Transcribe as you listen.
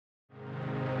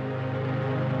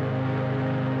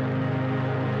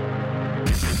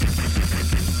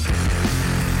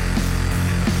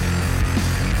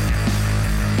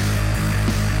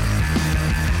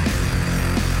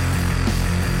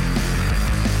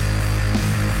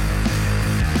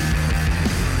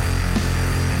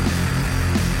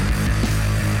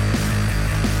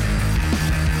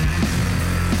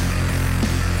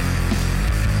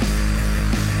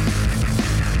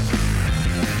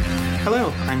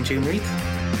I'm June Reith.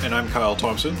 And I'm Kyle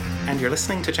Thompson. And you're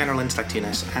listening to General Intellect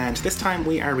Unit. And this time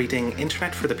we are reading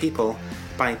Internet for the People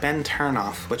by Ben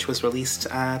Turnoff, which was released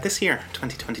this year,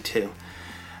 2022.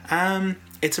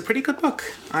 It's a pretty good book.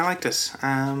 I liked it.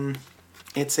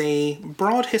 It's a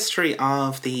broad history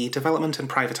of the development and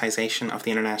privatization of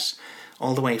the internet,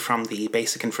 all the way from the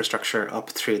basic infrastructure up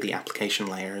through the application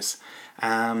layers.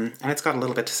 And it's got a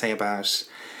little bit to say about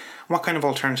what kind of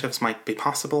alternatives might be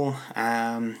possible,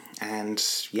 and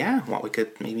what we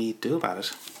could maybe do about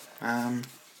it.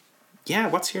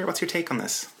 What's your take on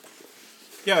this?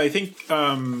 Yeah, I think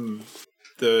I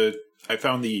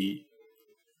found the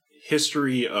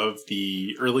history of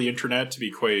the early internet to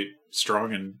be quite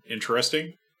strong and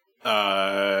interesting.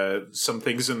 Some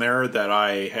things in there that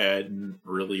I hadn't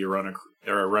really run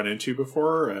into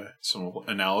before, some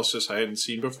analysis I hadn't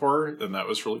seen before, and that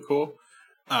was really cool.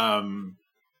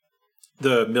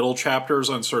 The middle chapters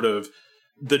on sort of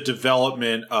the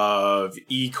development of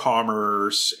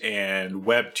e-commerce and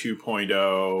Web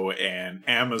 2.0 and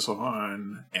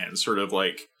Amazon and sort of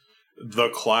like the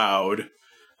cloud.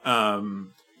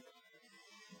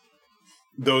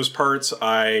 Those parts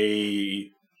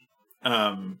I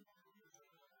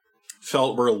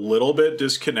felt were a little bit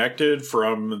disconnected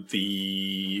from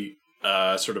the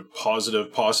sort of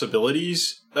positive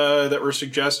possibilities that were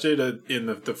suggested in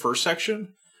the first section.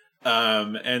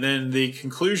 And then the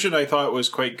conclusion I thought was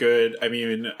quite good. I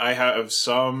mean, I have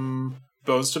some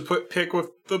bones to pick with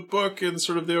the book and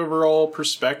sort of the overall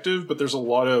perspective, but there's a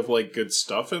lot of like good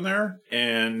stuff in there.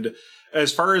 And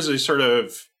as far as a sort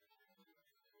of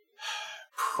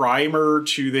primer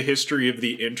to the history of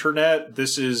the internet,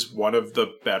 this is one of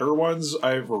the better ones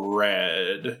I've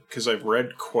read, because I've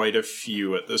read quite a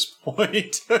few at this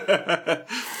point.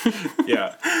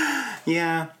 Yeah.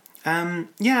 Yeah. I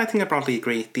think I broadly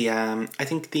agree. I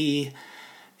think in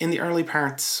the early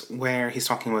parts where he's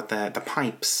talking about the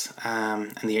pipes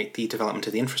and the development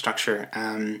of the infrastructure,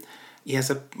 he has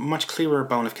a much clearer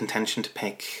bone of contention to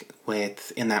pick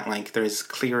with. In that, like, there's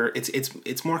clear.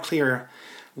 It's more clear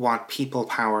what people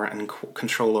power and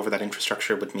control over that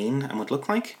infrastructure would mean and would look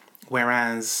like.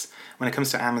 Whereas when it comes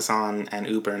to Amazon and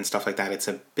Uber and stuff like that, it's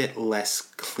a bit less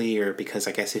clear, because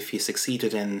I guess if you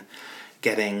succeeded in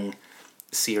getting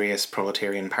serious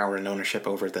proletarian power and ownership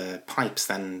over the pipes,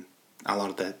 then a lot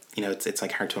of the, it's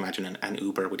like hard to imagine an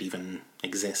Uber would even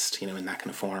exist, in that kind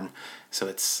of form. So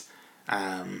it's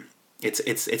kind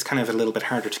of a little bit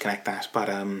harder to connect that, but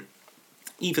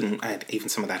even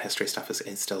some of that history stuff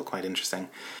is still quite interesting.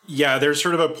 Yeah, there's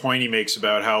sort of a point he makes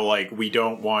about how, like, we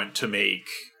don't want to make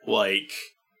like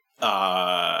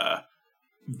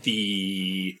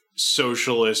the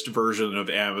socialist version of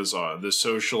Amazon, the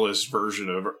socialist version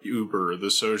of Uber, the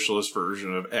socialist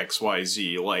version of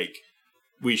XYZ. Like,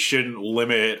 we shouldn't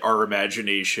limit our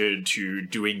imagination to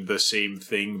doing the same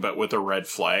thing but with a red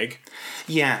flag.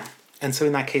 Yeah. And so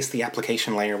in that case, the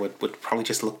application layer would probably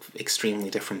just look extremely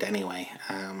different anyway.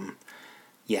 I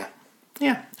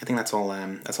think that's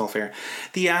all fair.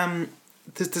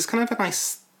 There's kind of a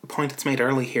nice point that's made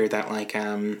early here that, like,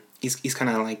 he's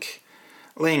kind of like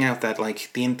laying out that, like,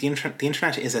 the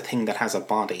internet is a thing that has a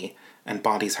body, and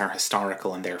bodies are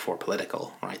historical and therefore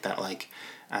political, right? That, like,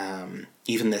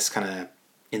 even this kind of,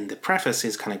 in the preface,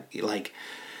 is kind of like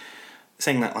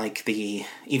saying that, like,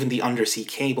 even the undersea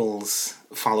cables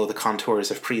follow the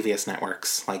contours of previous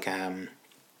networks, like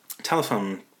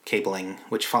telephone cabling,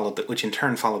 which in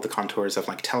turn followed the contours of,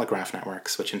 like, telegraph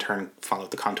networks, which in turn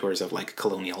followed the contours of, like,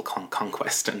 colonial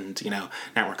conquest and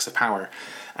networks of power.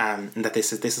 And that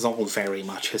this is all very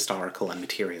much historical and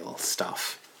material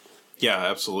stuff. Yeah,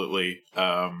 absolutely.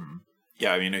 I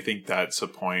mean, I think that's a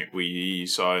point we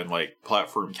saw in, like,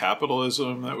 platform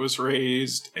capitalism that was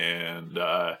raised, and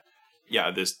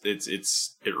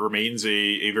it remains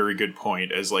a very good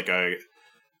point as, like, a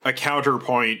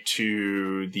counterpoint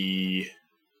to the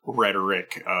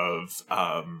rhetoric of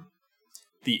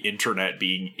the internet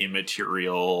being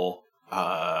immaterial,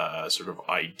 sort of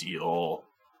ideal,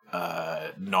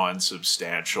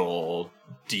 non-substantial,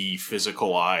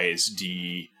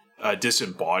 de-physicalized,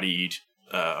 disembodied,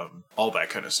 all that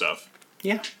kind of stuff.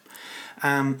 Yeah.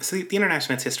 So the internet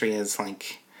and its history is,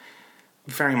 like,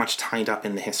 very much tied up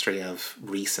in the history of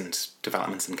recent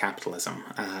developments in capitalism.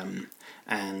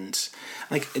 And,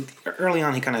 like, early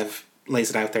on he kind of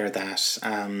lays it out there that,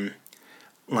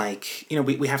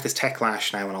 we have this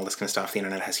techlash now and all this kind of stuff. The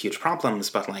internet has huge problems,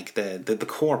 but, like, the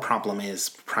core problem is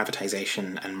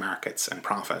privatization and markets and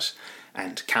profit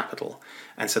and capital.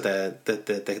 And so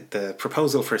the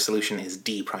proposal for a solution is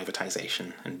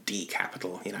deprivatization and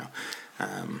decapital,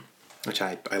 which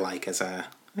I like as a,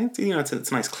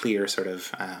 it's a nice clear sort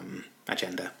of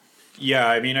agenda. Yeah,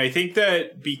 I mean, I think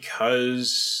that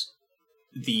because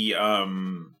the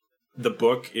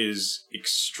book is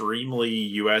extremely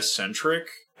US centric,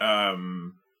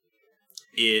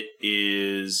 it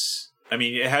is, I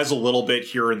mean, it has a little bit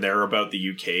here and there about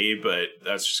the UK, but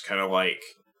that's just kind of like,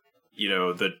 you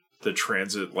know, the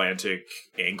transatlantic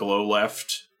Anglo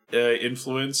left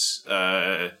influence.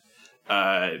 But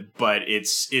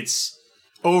it's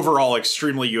overall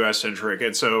extremely US centric,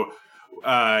 and so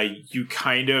you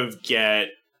kind of get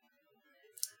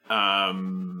a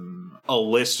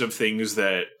list of things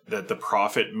that the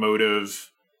profit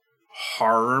motive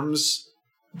harms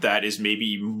that is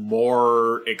maybe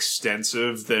more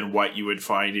extensive than what you would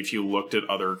find if you looked at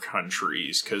other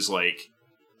countries. Because, like,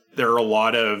 there are a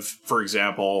lot of, for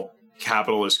example,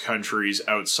 capitalist countries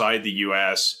outside the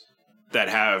US that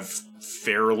have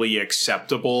fairly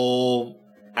acceptable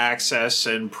access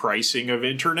and pricing of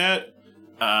internet.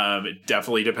 It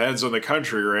definitely depends on the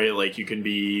country, right? Like, you can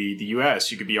be the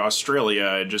US, you could be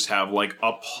Australia, and just have, like,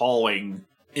 appalling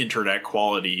internet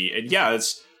quality. And yeah,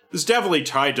 it's definitely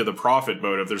tied to the profit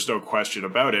motive. There's no question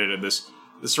about it. And this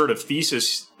sort of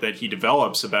thesis that he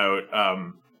develops about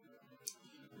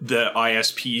the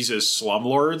ISPs as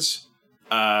slumlords,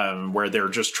 where they're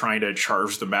just trying to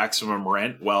charge the maximum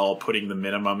rent while putting the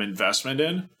minimum investment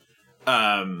in,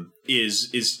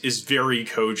 is very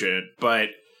cogent. But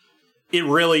it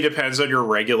really depends on your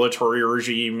regulatory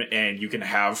regime, and you can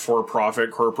have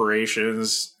for-profit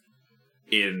corporations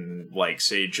in, like,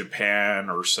 say, Japan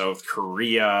or South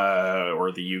Korea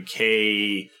or the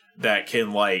UK that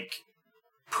can, like,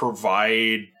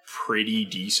 provide pretty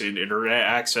decent internet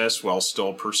access while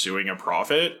still pursuing a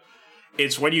profit.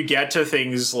 It's when you get to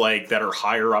things like that are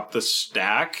higher up the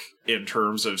stack in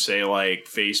terms of, say, like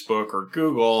Facebook or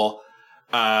Google,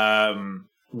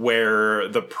 where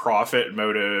the profit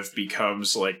motive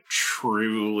becomes, like,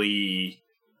 truly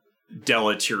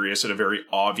deleterious in a very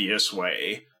obvious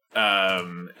way.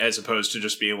 As opposed to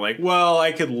just being like, well,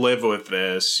 I could live with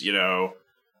this, you know,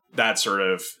 that sort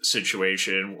of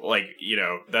situation. Like, you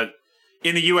know, that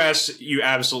in the US, you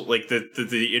absolutely, like,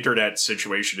 the internet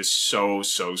situation is so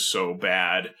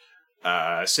bad.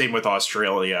 Same with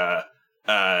Australia.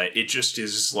 It just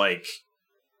is, like,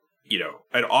 you know,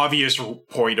 an obvious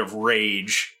point of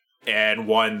rage, and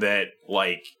one that,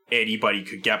 like, anybody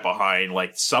could get behind.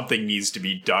 Like, something needs to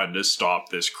be done to stop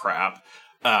this crap.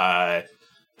 But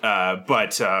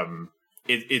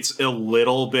it's a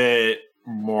little bit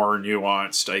more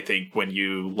nuanced, I think, when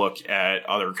you look at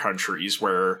other countries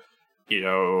where, you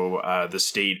know, the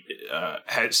state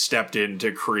has stepped in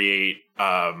to create,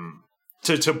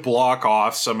 to block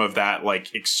off some of that,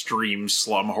 like, extreme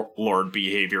slumlord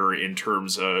behavior in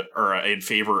terms of, or in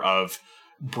favor of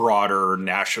broader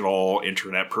national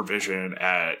internet provision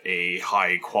at a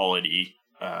high quality.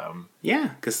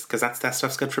 Yeah, because that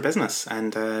stuff's good for business,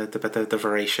 and the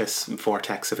voracious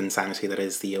vortex of insanity that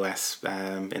is the US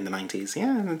in the 90s.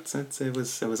 Yeah,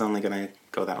 it was only going to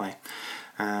go that way.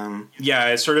 Yeah,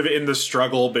 it's sort of in the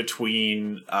struggle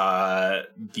between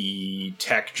the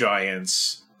tech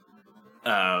giants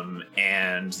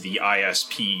and the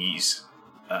ISPs.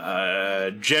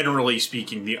 Generally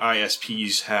speaking, the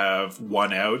ISPs have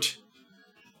won out.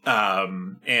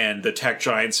 And the tech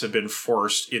giants have been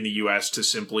forced in the US to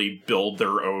simply build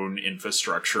their own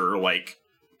infrastructure, like,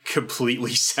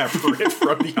 completely separate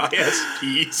from the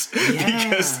ISPs,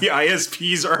 because the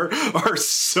ISPs are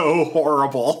so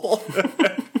horrible.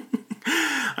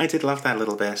 I did love that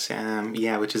little bit.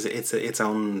 Yeah, which is its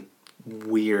own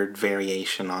weird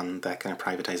variation on that kind of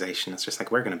privatization. It's just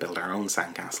like, we're going to build our own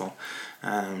sandcastle.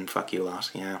 Fuck you lot.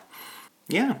 Yeah.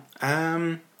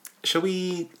 Shall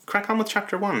we crack on with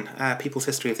Chapter 1, People's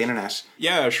History of the Internet?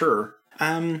 Yeah, sure.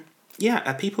 A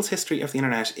People's History of the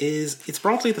Internet it's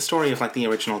broadly the story of, like, the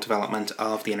original development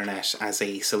of the Internet as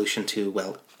a solution to,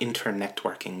 well,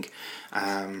 internetworking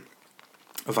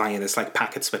via this, like,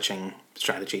 packet switching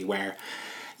strategy where,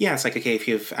 yeah, it's like, okay, if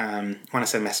you want to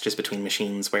send messages between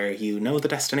machines where you know the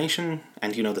destination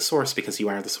and you know the source because you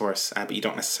are the source, but you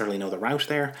don't necessarily know the route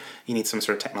there, you need some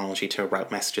sort of technology to route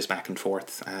messages back and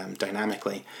forth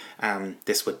dynamically.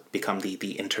 This would become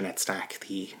the internet stack,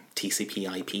 the TCP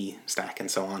IP stack,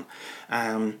 and so on.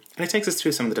 And it takes us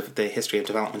through some of the history of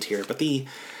development here, but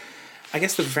I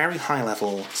guess the very high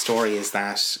level story is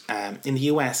that in the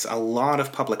US, a lot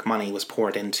of public money was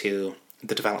poured into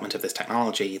the development of this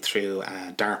technology through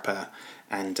DARPA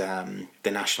and the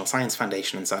National Science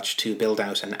Foundation and such, to build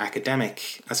out an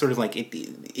academic, sort of like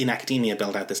in academia,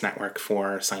 build out this network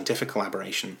for scientific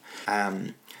collaboration.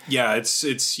 Yeah,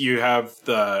 it's you have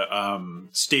the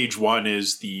stage one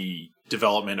is the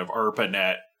development of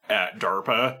ARPANET at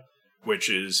DARPA, which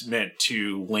is meant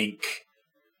to link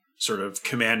sort of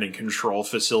command and control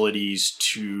facilities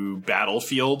to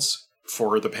battlefields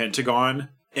for the Pentagon.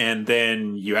 And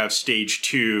then you have stage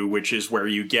 2, which is where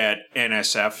you get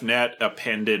NSFNet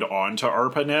appended onto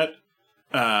ARPANET,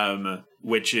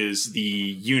 which is the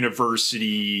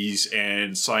universities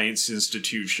and science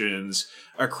institutions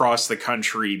across the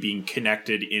country being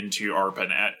connected into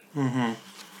ARPANET. Mm-hmm.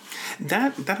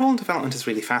 That whole development is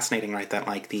really fascinating, right? That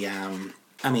like the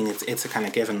it's a kind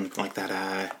of given like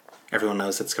that. Everyone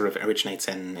knows it sort of originates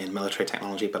in military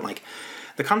technology, but like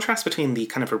the contrast between the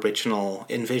kind of original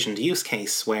envisioned use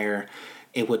case where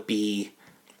it would be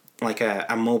like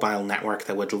a mobile network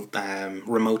that would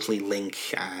remotely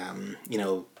link,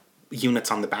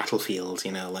 units on the battlefield,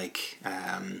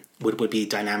 would be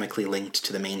dynamically linked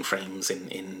to the mainframes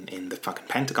in the fucking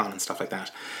Pentagon and stuff like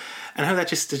that. And how that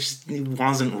just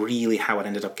wasn't really how it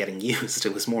ended up getting used.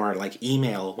 It was more like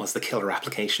email was the killer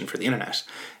application for the internet.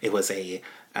 It was a...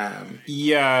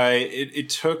 it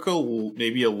took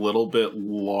maybe a little bit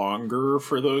longer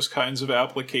for those kinds of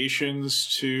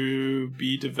applications to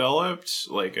be developed.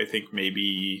 Like, I think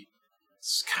maybe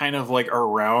it's kind of like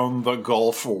around the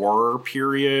Gulf War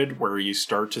period where you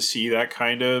start to see that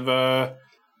kind of...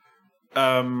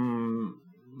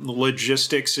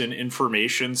 logistics and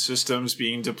information systems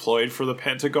being deployed for the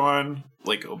Pentagon,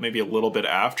 like maybe a little bit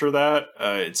after that.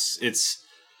 It's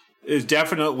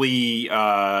definitely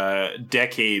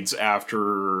decades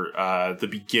after the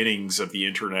beginnings of the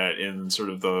internet in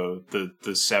sort of the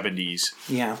 70s.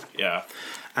 Yeah.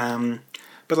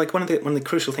 But like one of the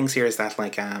crucial things here is that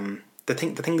like the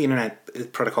thing the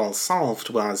internet protocol solved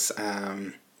was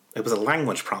it was a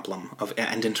language problem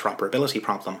and interoperability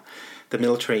problem. The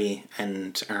military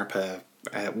and ARPA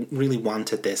really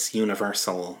wanted this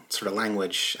universal sort of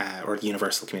language or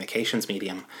universal communications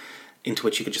medium into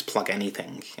which you could just plug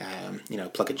anything.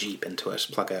 Plug a Jeep into it,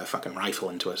 plug a fucking rifle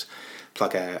into it,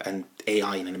 plug an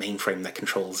AI in a mainframe that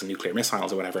controls nuclear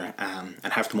missiles or whatever,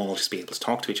 and have them all just be able to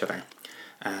talk to each other.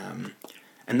 And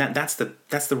that's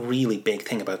the really big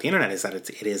thing about the internet, is that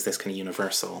it is this kind of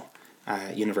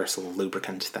universal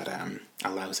lubricant that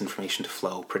allows information to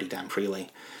flow pretty damn freely.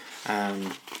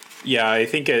 I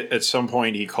think at some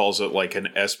point he calls it like an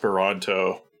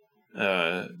Esperanto.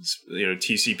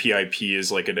 TCP/IP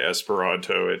is like an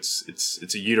Esperanto.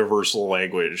 It's a universal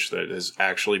language that has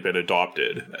actually been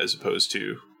adopted as opposed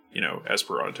to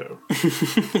Esperanto.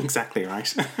 Exactly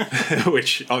right.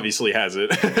 Which obviously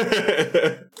hasn't.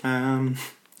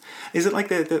 Is it like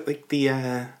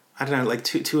the I don't know, like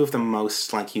two of the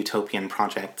most like utopian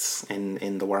projects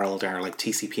in the world are like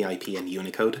TCP/IP and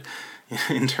Unicode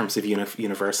in terms of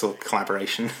universal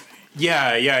collaboration?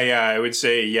 Yeah. I would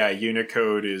say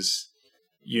Unicode is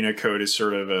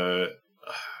sort of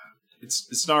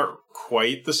it's not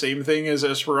quite the same thing as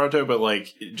Esperanto, but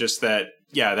like just that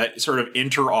sort of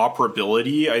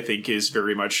interoperability I think is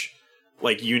very much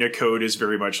like Unicode is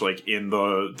very much like in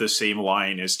the same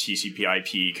line as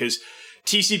TCP/IP, because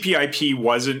TCP/IP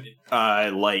wasn't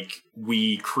like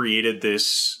we created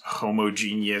this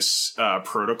homogeneous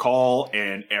protocol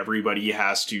and everybody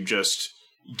has to just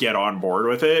get on board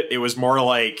with it. It was more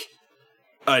like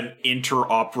an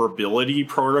interoperability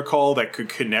protocol that could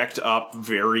connect up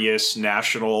various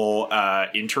national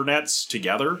internets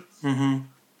together. Mm-hmm.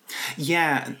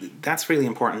 Yeah, that's really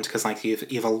important because like you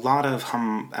have a lot of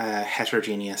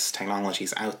heterogeneous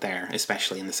technologies out there,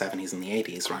 especially in the 70s and the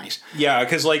 80s, right? Yeah,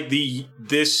 because like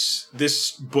this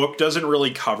book doesn't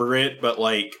really cover it, but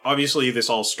like obviously this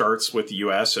all starts with the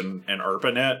US and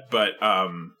ARPANET, but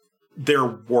there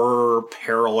were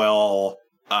parallel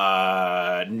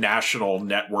national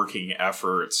networking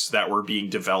efforts that were being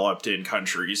developed in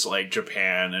countries like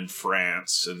Japan and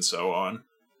France and so on.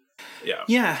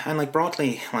 Yeah, and like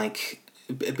broadly, like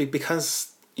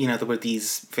because there were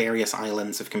these various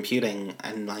islands of computing,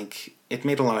 and like it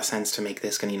made a lot of sense to make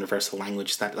this kind of universal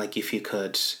language that like if you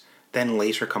could then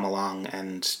later come along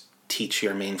and teach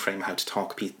your mainframe how to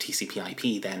talk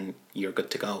TCP/IP, then you're good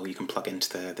to go. You can plug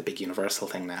into the big universal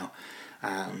thing now.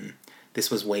 This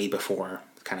was way before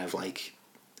kind of like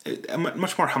a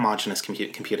much more homogeneous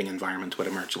computing environment would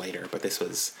emerge later, but this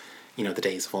was the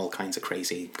days of all kinds of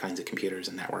crazy kinds of computers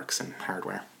and networks and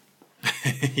hardware.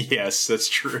 Yes, that's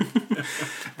true.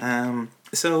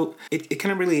 So it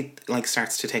kind of really like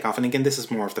starts to take off. And again, this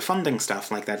is more of the funding stuff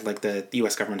like that. Like the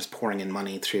US government is pouring in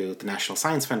money through the National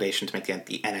Science Foundation to make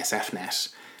the NSFNet,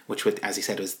 which would, as you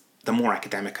said, was the more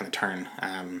academic kind of turn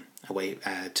away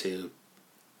to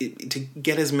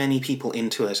get as many people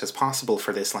into it as possible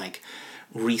for this like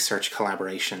research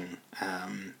collaboration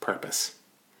purpose.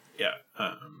 Yeah.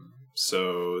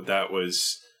 So that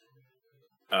was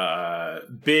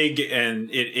big, and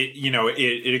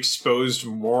it exposed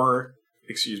more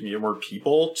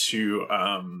people to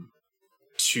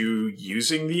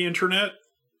using the internet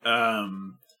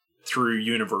through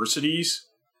universities.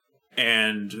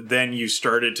 And then you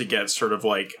started to get sort of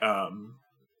like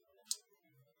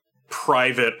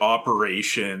private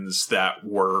operations that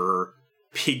were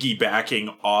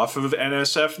piggybacking off of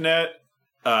NSFNet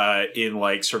in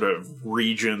like sort of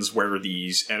regions where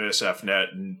these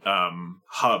NSFNet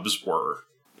hubs were.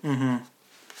 Mm-hmm.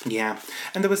 Yeah,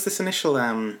 and there was this initial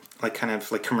like kind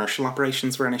of like commercial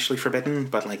operations were initially forbidden,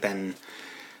 but like then,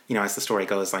 you know, as the story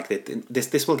goes, like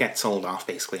this will get sold off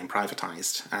basically and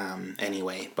privatized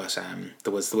anyway. But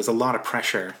there was a lot of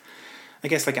pressure, I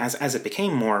guess, like as it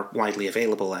became more widely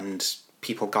available and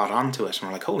people got onto it and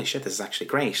were like, holy shit, this is actually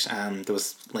great. There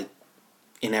was like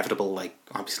inevitable, like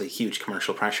obviously huge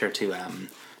commercial pressure to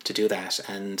do that.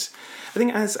 And I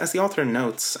think as the author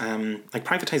notes, like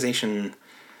privatization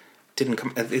didn't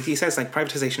come. He says like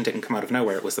privatization didn't come out of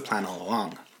nowhere. It was the plan all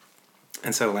along.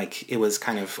 And so, like, it was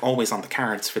kind of always on the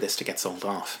cards for this to get sold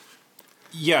off.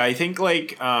 Yeah, I think,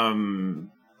 like,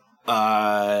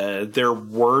 there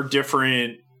were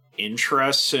different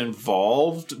interests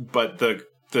involved, but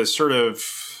the sort of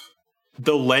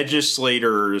the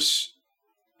legislators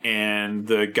and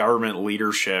the government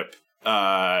leadership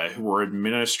who were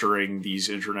administering these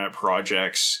internet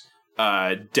projects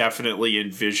definitely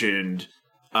envisioned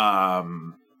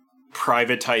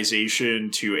privatization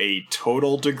to a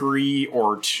total degree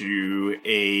or to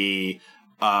a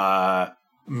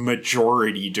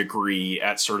majority degree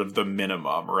at sort of the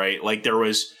minimum, right? Like there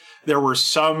were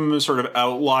some sort of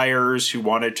outliers who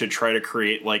wanted to try to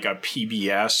create like a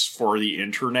PBS for the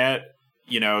internet,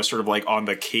 you know, sort of like on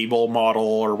the cable model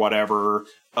or whatever,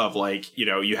 of like, you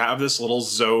know, you have this little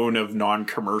zone of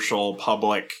non-commercial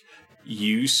public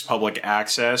use, public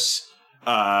access,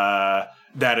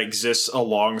 that exists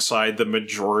alongside the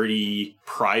majority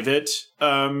private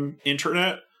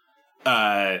internet.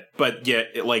 But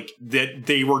yet, like, that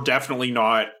they were definitely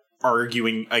not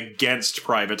arguing against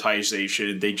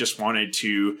privatization. They just wanted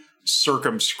to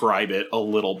circumscribe it a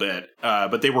little bit.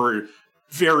 But they were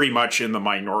very much in the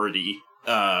minority.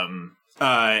 And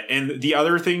the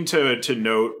other thing to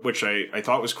note, which I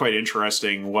thought was quite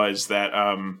interesting, was that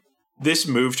this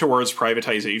move towards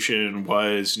privatization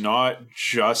was not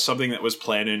just something that was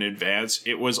planned in advance.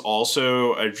 It was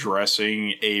also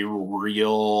addressing a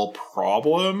real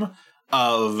problem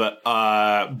of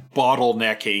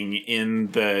bottlenecking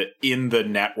in the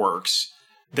networks.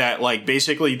 That, like,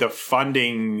 basically the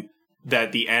funding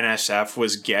that the NSF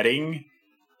was getting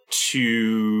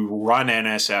to run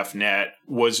NSFNet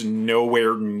was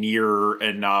nowhere near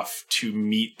enough to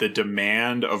meet the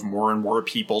demand of more and more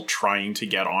people trying to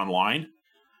get online.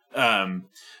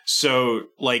 So,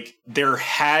 like, there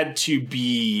had to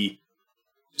be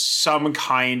some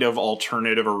kind of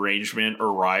alternative arrangement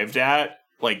arrived at.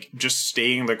 Like, just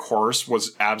staying the course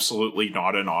was absolutely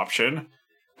not an option.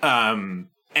 And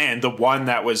the one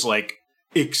that was, like,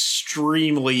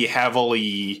 extremely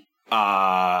heavily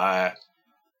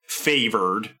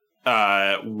favored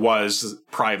was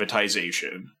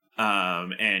privatization.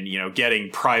 And, you know, getting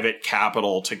private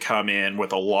capital to come in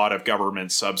with a lot of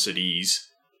government subsidies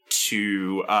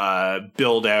to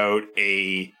build out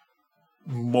a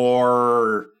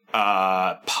more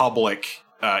public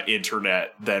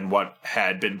internet than what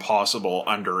had been possible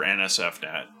under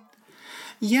NSFNet.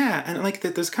 Yeah, and like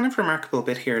there's kind of a remarkable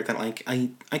bit here that like I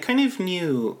kind of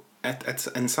knew at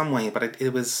in some way, but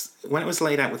it was when it was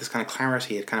laid out with this kind of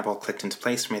clarity, it kind of all clicked into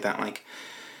place for me that like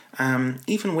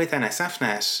even with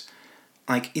NSFNet,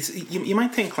 like you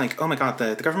might think like, oh my god,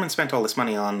 the government spent all this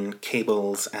money on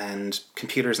cables and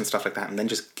computers and stuff like that, and then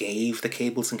just gave the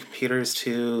cables and computers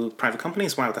to private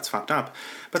companies. Wow, that's fucked up.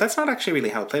 But that's not actually really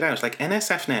how it played out. Like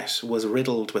NSFNet was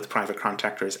riddled with private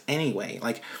contractors anyway.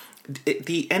 Like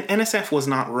the NSF was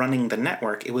not running the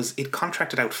network. It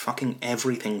contracted out fucking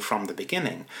everything from the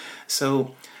beginning.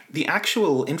 So the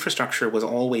actual infrastructure was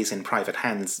always in private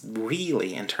hands,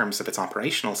 really, in terms of its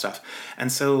operational stuff.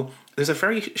 And so there's a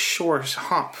very short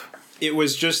hop. It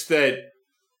was just that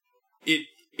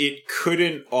it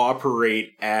couldn't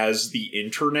operate as the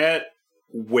internet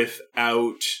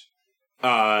without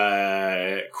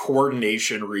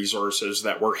coordination resources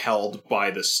that were held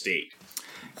by the state.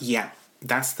 Yeah,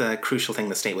 that's the crucial thing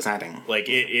the state was adding. Like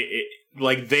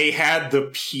like they had the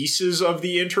pieces of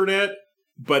the internet,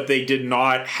 but they did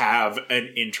not have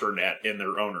an internet in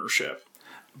their ownership.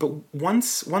 But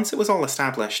once it was all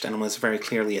established and was very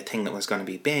clearly a thing that was going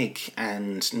to be big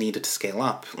and needed to scale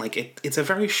up, like it's a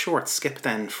very short skip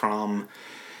then from,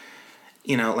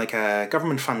 you know, like a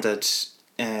government-funded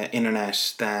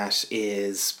internet that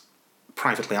is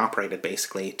privately operated,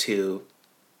 basically, to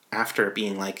after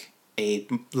being like a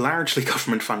largely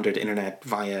government-funded internet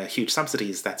via huge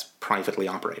subsidies that's privately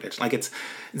operated. Like it's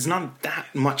not that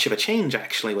much of a change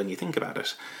actually when you think about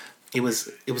it. It was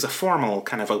a formal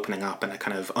kind of opening up and a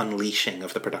kind of unleashing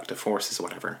of the productive forces or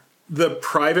whatever. The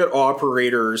private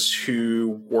operators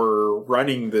who were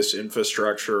running this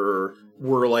infrastructure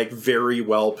were like very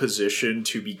well positioned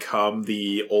to become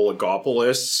the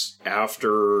oligopolists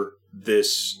after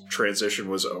this transition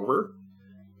was over.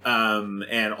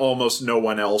 And almost no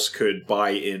one else could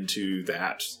buy into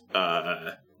that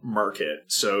market.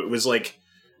 So it was like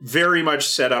very much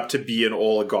set up to be an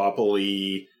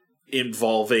oligopoly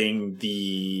involving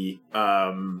the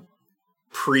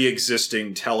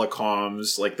pre-existing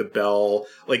telecoms, like the Bell,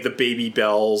 like the Baby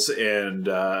Bells, and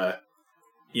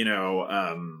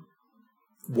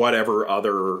whatever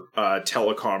other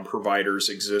telecom providers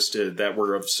existed that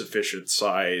were of sufficient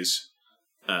size.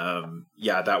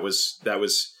 That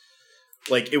was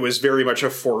like, it was very much a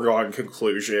foregone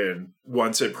conclusion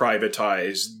once it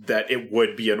privatized that it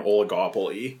would be an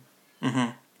oligopoly.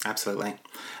 Mm-hmm. Absolutely.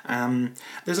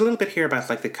 There's a little bit here about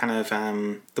like the kind of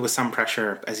there was some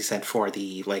pressure, as you said, for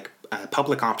the like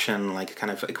public option, like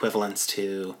kind of equivalence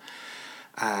to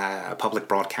public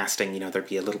broadcasting. You know, there'd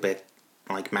be a little bit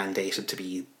like mandated to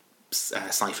be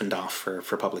siphoned off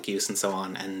for public use and so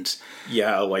on. And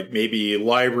yeah, like maybe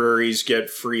libraries get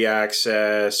free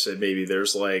access, and maybe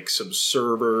there's like some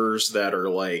servers that are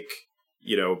like,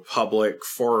 you know, public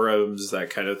forums,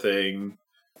 that kind of thing.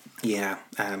 Yeah,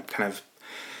 kind of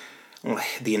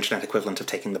the internet equivalent of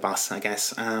taking the bus, I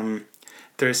guess.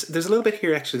 There's a little bit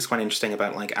here actually that's quite interesting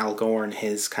about like Al Gore and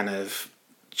his kind of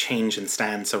change in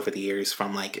stance over the years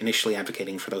from like initially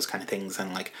advocating for those kind of things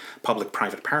and like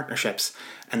public-private partnerships,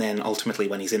 and then ultimately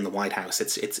when he's in the White House,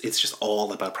 it's just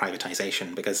all about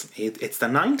privatization because it's the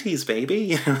 90s, baby.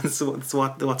 You know, it's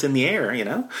what's in the air, you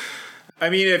know.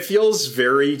 I mean, it feels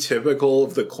very typical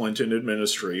of the Clinton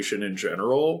administration in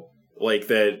general, like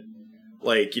that.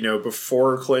 Like, you know,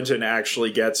 before Clinton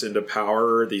actually gets into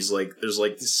power, there's like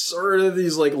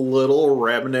these like little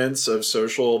remnants of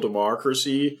social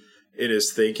democracy in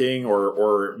his thinking,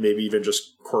 or maybe even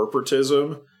just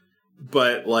corporatism.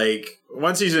 But like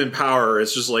once he's in power,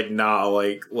 it's just like, nah,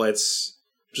 like let's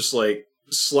just like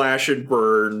slash and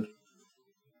burn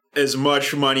as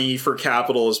much money for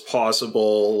capital as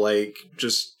possible. Like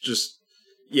just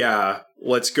yeah,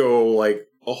 let's go like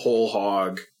a whole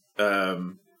hog.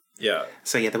 Yeah.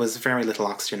 So yeah, there was very little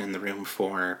oxygen in the room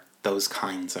for those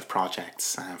kinds of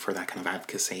projects, for that kind of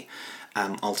advocacy.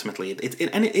 Ultimately, it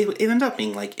ended up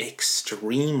being like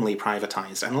extremely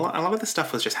privatized, and a lot of the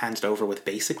stuff was just handed over with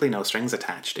basically no strings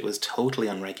attached. It was totally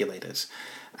unregulated.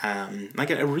 Like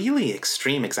a really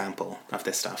extreme example of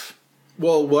this stuff.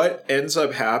 Well, what ends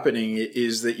up happening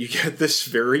is that you get this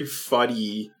very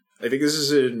funny, I think this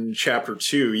is in chapter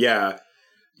 2, yeah.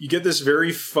 You get this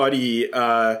very funny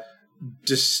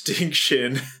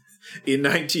distinction in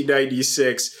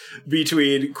 1996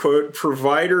 between, quote,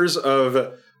 providers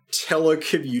of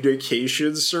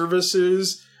telecommunications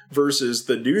services versus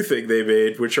the new thing they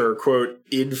made, which are, quote,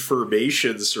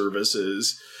 information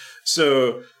services.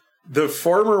 So the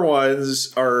former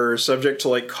ones are subject to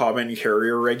like common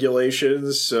carrier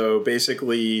regulations. So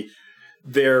basically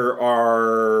there's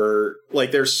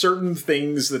certain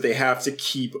things that they have to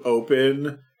keep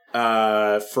open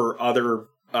for other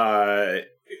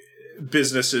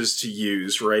businesses to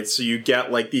use, right? So you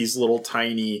get like these little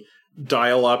tiny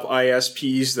dial-up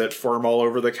ISPs that form all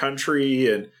over the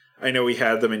country, and I know we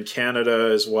had them in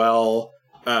Canada as well,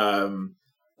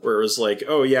 where it was like,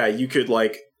 oh yeah, you could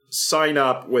like sign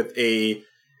up with a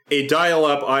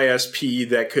dial-up ISP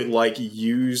that could like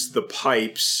use the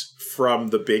pipes from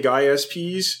the big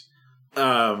ISPs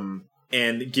and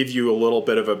give you a little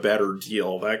bit of a better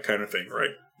deal, that kind of thing,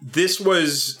 right? This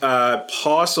was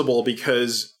possible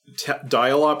because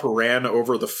dial-up ran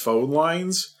over the phone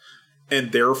lines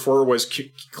and therefore was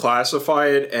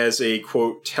classified as a,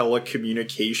 quote,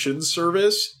 telecommunications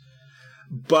service.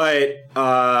 But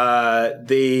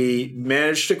they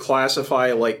managed to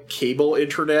classify like cable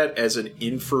internet as an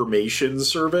information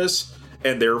service,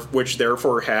 and which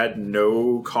therefore had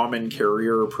no common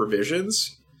carrier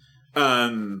provisions.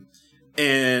 And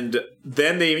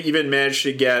then they even managed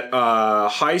to get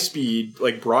high-speed,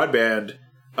 like broadband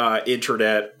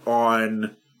internet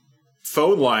on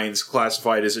phone lines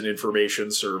classified as an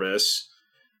information service.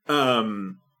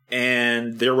 And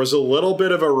there was a little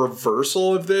bit of a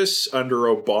reversal of this under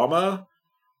Obama,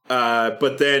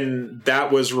 but then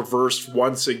that was reversed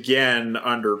once again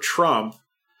under Trump.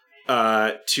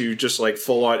 to just like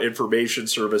full on information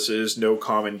services, no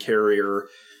common carrier.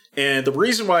 And the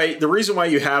reason why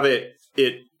you have it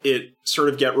sort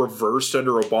of get reversed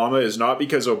under Obama is not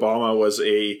because Obama was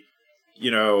a,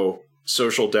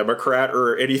 social democrat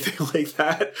or anything like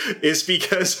that. It's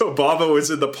because Obama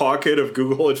was in the pocket of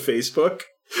Google and Facebook.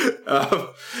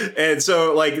 And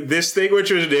so like this thing, which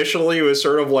initially was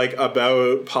sort of like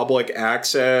about public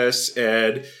access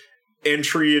and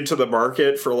entry into the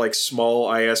market for like small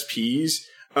ISPs,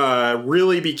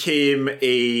 really became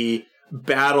a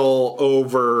battle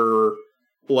over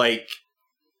like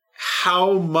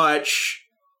how much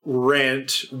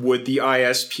rent would the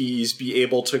ISPs be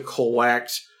able to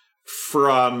collect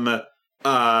from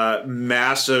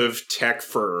massive tech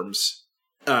firms.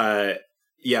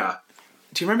 Yeah.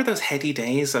 Do you remember those heady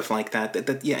days of like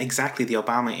that yeah, exactly, the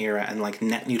Obama era and like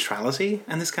net neutrality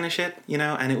and this kind of shit,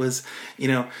 and it was,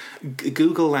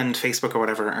 Google and Facebook or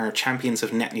whatever are champions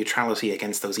of net neutrality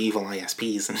against those evil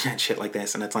ISPs and shit like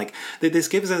this. And it's like, this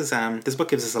gives us, this book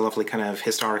gives us a lovely kind of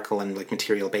historical and like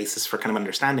material basis for kind of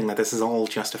understanding that this is all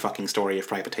just a fucking story of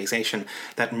privatization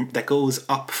that goes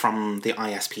up from the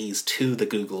ISPs to the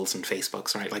Googles and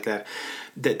Facebooks, right? Like that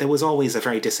there was always a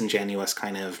very disingenuous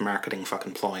kind of marketing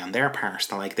fucking ploy on their part.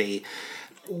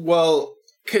 Well,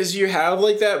 because you have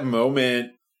like that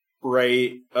moment,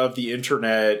 right, of the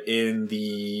internet in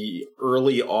the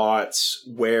early aughts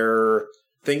where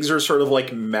things are sort of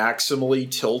like maximally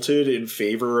tilted in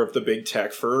favor of the big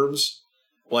tech firms.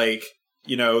 Like,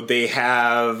 they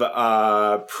have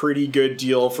a pretty good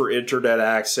deal for internet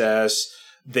access.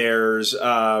 There's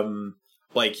they're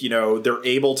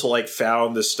able to like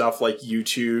found this stuff like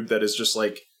YouTube that is just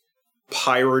like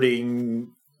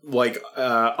pirating like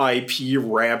IP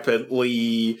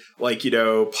rampantly, like,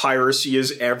 piracy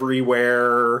is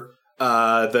everywhere.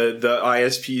 The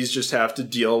ISPs just have to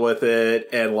deal with it,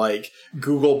 and like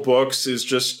Google Books is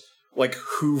just like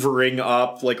hoovering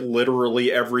up like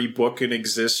literally every book in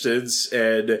existence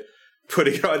and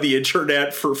putting it on the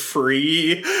internet for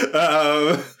free.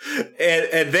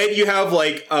 And then you have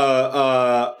like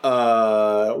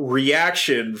a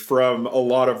reaction from a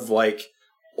lot of like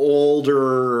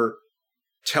older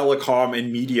telecom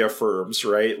and media firms,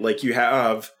 right? Like you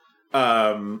have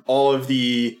all of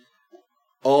the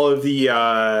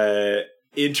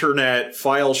internet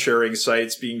file sharing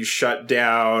sites being shut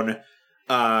down,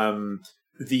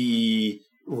 the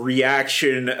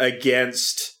reaction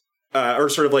against or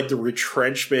sort of like the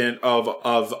retrenchment of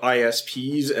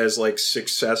ISPs as like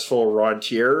successful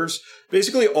rentiers,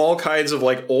 basically all kinds of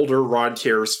like older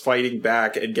rentiers fighting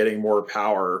back and getting more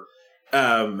power.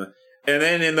 And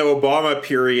then in the Obama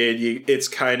period, it's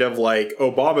kind of like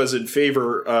Obama's in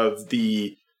favor of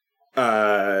the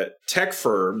tech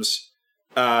firms,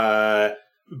 but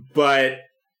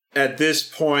at this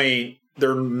point,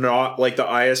 they're not, like, the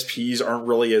ISPs aren't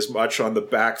really as much on the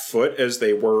back foot as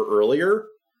they were earlier.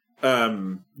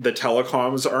 The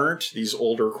telecoms aren't, these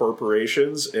older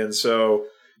corporations, and so,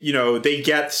 they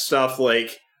get stuff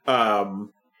like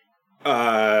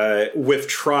with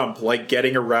Trump, like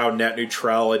getting around net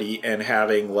neutrality and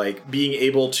having like being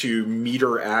able to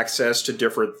meter access to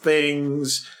different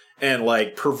things and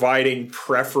like providing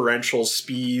preferential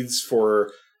speeds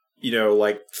for,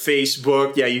 like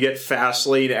Facebook. Yeah, you get fast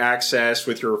lane access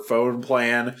with your phone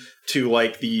plan to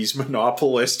like these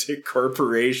monopolistic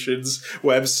corporations'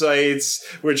 websites,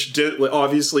 which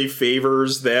obviously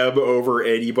favors them over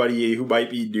anybody who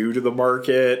might be new to the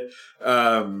market.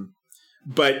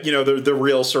 But, the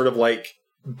real sort of like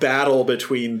battle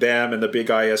between them and the big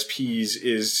ISPs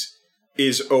is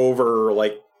over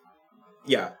like,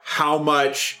 yeah, how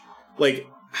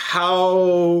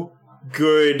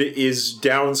good is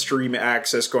downstream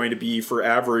access going to be for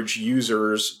average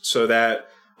users so that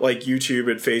like YouTube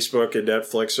and Facebook and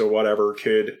Netflix or whatever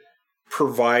could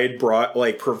provide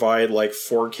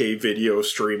 4K video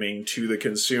streaming to the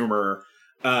consumer.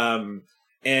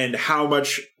 And how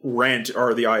much rent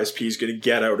are the ISPs going to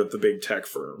get out of the big tech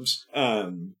firms?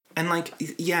 And like,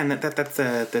 yeah, and that's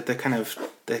the kind of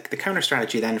the counter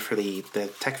strategy then for the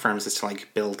tech firms is to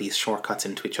like build these shortcuts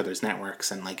into each other's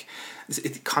networks, and like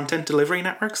content delivery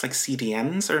networks like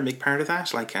CDNs are a big part of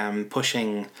that, like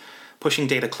pushing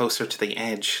data closer to the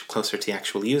edge, closer to the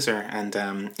actual user,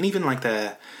 and even like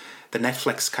the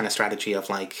Netflix kind of strategy of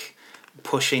like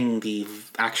pushing the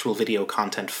actual video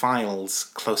content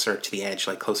files closer to the edge,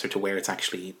 like closer to where it's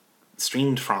actually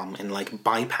streamed from, and like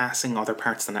bypassing other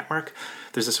parts of the network.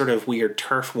 There's a sort of weird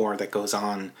turf war that goes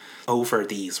on over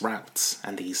these routes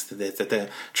and the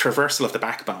traversal of the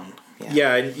backbone.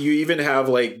 Yeah, and you even have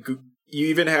like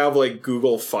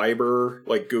Google Fiber,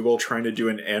 like Google trying to do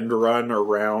an end run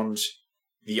around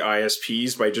the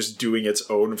ISPs by just doing its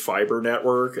own fiber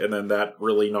network, and then that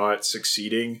really not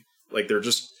succeeding. Like they're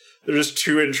just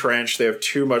too entrenched. They have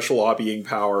too much lobbying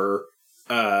power,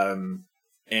 and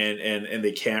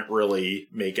they can't really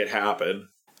make it happen.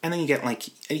 And then you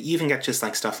even get just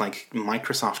like stuff like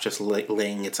Microsoft just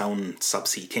laying its own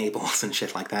subsea cables and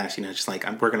shit like that, you know, just like,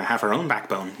 we're going to have our own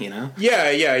backbone, you know?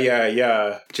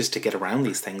 Yeah. Just to get around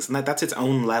these things. And that's its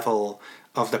own level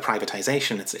of the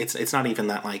privatization. It's not even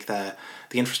that like the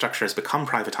infrastructure has become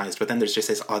privatized, but then there's just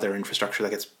this other infrastructure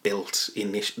that gets built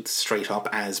straight up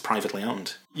as privately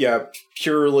owned. Yeah,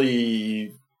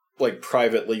 purely like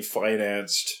privately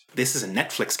financed. This is a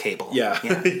Netflix cable. Yeah.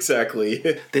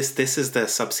 Exactly. This is the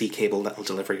subsea cable that will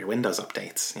deliver your Windows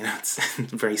updates. You know, it's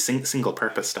very single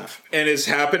purpose stuff. And it's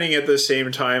happening at the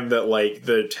same time that like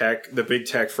the big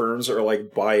tech firms are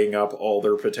like buying up all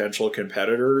their potential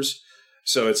competitors.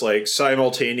 So it's like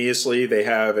simultaneously they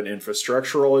have an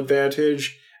infrastructural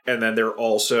advantage, and then they're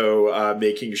also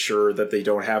making sure that they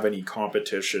don't have any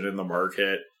competition in the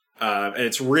market. And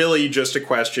it's really just a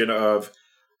question of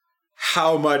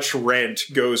how much rent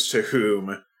goes to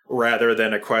whom, rather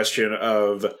than a question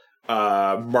of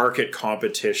market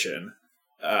competition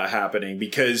happening.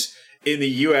 Because in the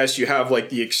US, you have like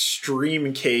the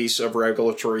extreme case of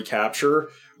regulatory capture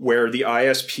where the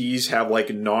ISPs have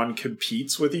like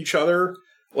non-competes with each other.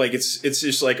 Like it's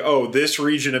just like, oh, this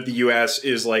region of the US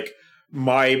is like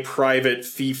my private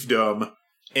fiefdom,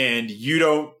 and you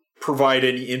don't provide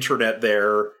any internet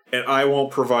there, and I won't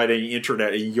provide any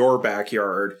internet in your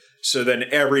backyard. So then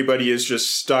everybody is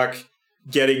just stuck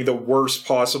getting the worst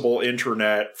possible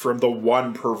internet from the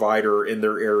one provider in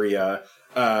their area,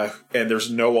 and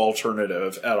there's no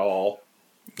alternative at all.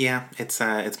 Yeah, it's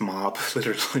mob,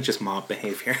 literally just mob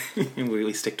behavior.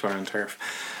 We stick to our own turf.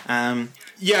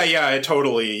 Yeah,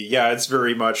 totally. Yeah, it's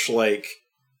very much like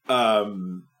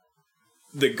The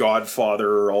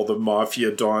Godfather, all the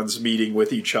mafia dons meeting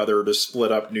with each other to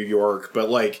split up New York, but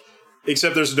like,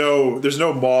 except there's no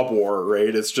mob war,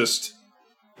 right? It's just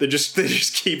they just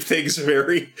keep things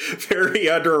very, very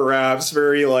under wraps,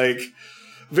 very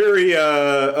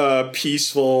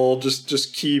peaceful.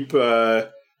 Just keep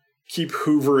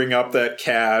hoovering up that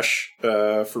cash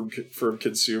from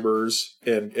consumers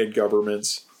and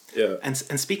governments. Yeah. And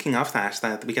speaking of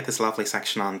that we get this lovely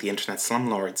section on the internet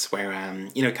slumlords where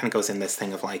it kind of goes in this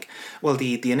thing of like, well,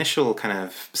 the initial kind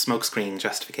of smokescreen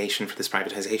justification for this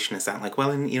privatization is that like,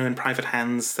 well, in private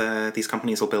hands these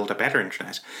companies will build a better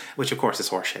internet, which of course is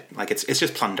horseshit. Like it's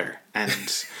just plunder,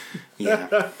 and yeah.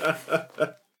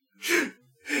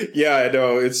 Yeah, I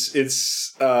know. It's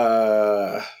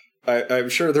I'm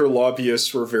sure their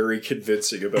lobbyists were very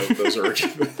convincing about those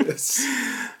arguments.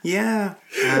 Yeah.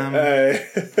 I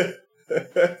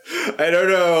don't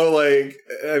know, like,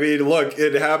 I mean, look,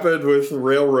 it happened with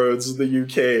railroads in the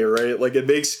UK, right? Like, it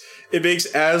makes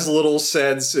as little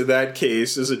sense in that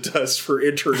case as it does for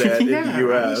internet yeah, in the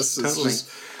US. Totally. It's just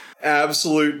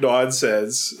absolute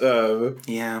nonsense.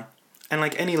 Yeah. And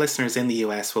like any listeners in the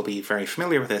US will be very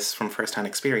familiar with this from first-hand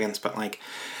experience, but like,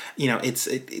 the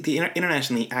internet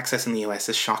and the access in the US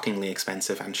is shockingly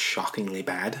expensive and shockingly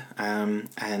bad,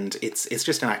 and it's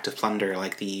just an act of plunder.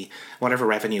 Like whatever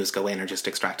revenues go in are just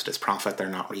extracted as profit. They're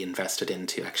not reinvested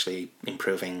into actually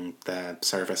improving the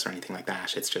service or anything like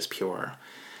that. It's just pure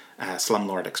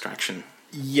slumlord extraction.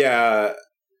 Yeah,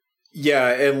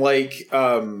 and like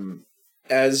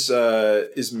as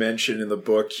is mentioned in the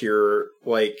book here,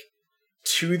 like,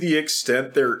 to the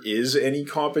extent there is any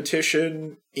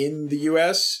competition in the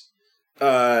US,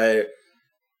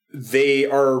 they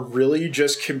are really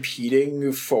just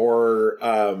competing for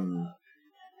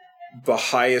the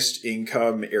highest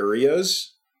income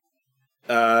areas.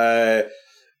 Like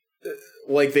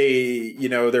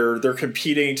they're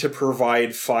competing to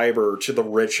provide fiber to the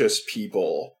richest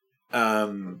people.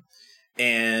 And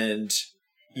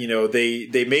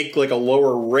they make like a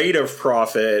lower rate of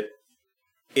profit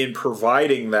in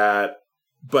providing that,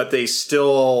 but they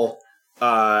still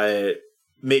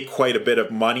make quite a bit of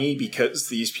money because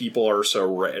these people are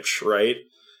so rich, right?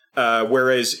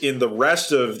 Whereas in the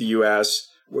rest of the US,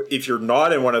 if you're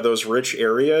not in one of those rich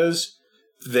areas,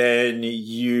 then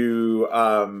you're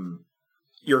going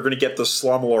to get the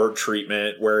slumlord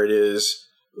treatment, where it is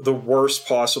the worst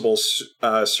possible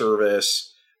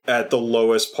service at the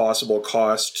lowest possible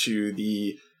cost to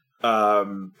the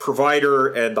provider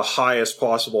and the highest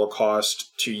possible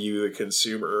cost to you, the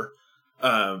consumer.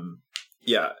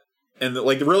 Yeah. And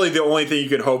like really the only thing you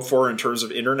can hope for in terms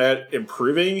of internet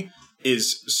improving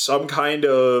is some kind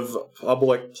of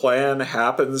public plan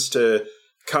happens to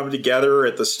come together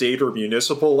at the state or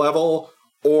municipal level,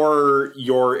 or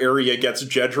your area gets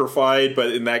gentrified,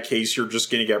 but in that case, you're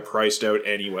just going to get priced out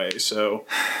anyway. So,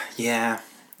 yeah,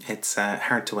 it's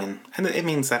hard to win. And it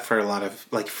means that for a lot of,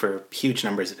 like, for huge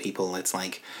numbers of people, it's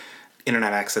like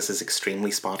internet access is extremely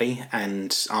spotty,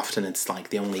 and often it's like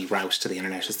the only route to the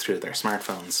internet is through their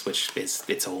smartphones, which is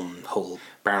its own whole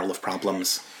barrel of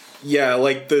problems. yeah,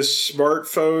 like the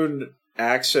smartphone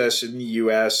access in the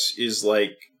US is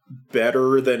like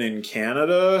better than in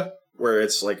Canada, where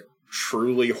it's like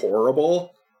truly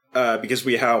horrible, because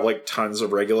we have like tons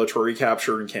of regulatory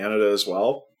capture in Canada as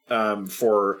well,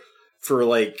 for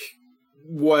like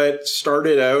what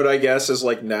started out, I guess, as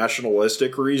like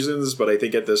nationalistic reasons, but I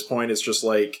think at this point it's just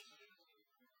like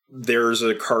there's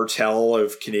a cartel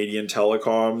of Canadian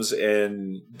telecoms,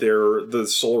 and the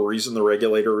sole reason the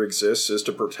regulator exists is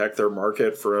to protect their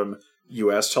market from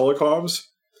US telecoms.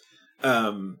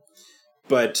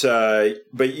 But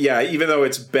yeah, even though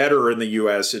it's better in the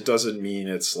US, it doesn't mean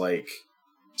it's like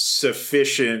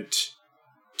sufficient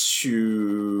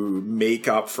to make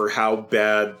up for how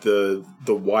bad the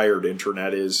wired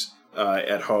internet is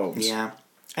at homes. Yeah.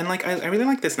 And like I really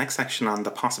like this next section on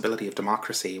the possibility of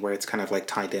democracy, where it's kind of like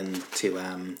tied in to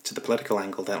the political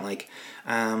angle that like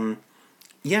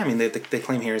yeah, I mean the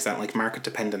claim here is that like market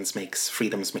dependence makes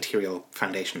freedom's material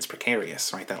foundations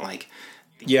precarious, right? That like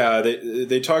yeah,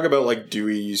 they talk about like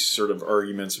Dewey's sort of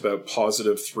arguments about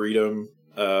positive freedom,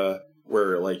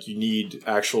 where like you need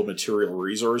actual material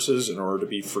resources in order to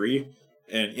be free,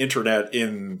 and internet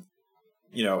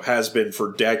has been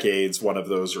for decades one of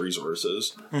those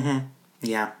resources. Mm-hmm.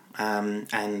 Yeah,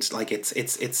 and like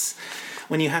it's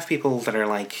when you have people that are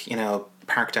like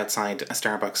parked outside a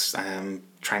Starbucks,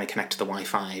 trying to connect to the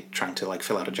Wi-Fi, trying to like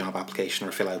fill out a job application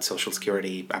or fill out social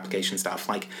security application stuff,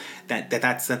 like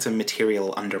that's a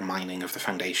material undermining of the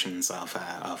foundations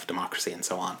of democracy and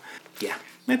so on. Yeah,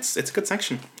 it's a good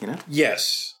section,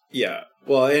 Yes, yeah.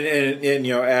 Well, and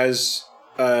as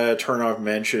Tarnoff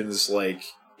mentions, like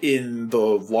in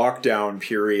the lockdown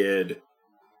period,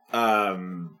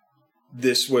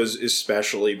 this was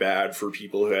especially bad for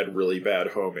people who had really bad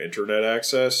home internet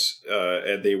access,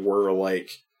 and they were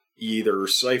like either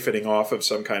siphoning off of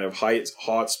some kind of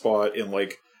hotspot in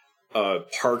like a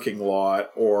parking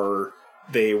lot, or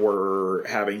they were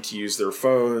having to use their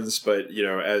phones. But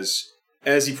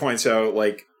as he points out,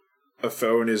 like a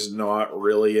phone is not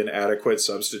really an adequate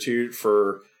substitute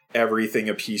for everything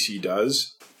a PC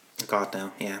does. God,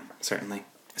 no. Yeah, certainly.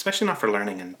 Especially not for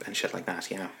learning and shit like that,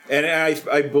 yeah. And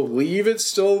I believe it's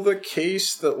still the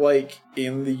case that, like,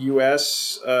 in the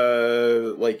US,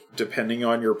 like, depending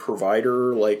on your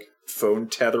provider, like, phone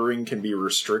tethering can be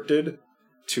restricted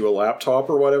to a laptop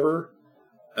or whatever.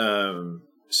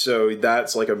 So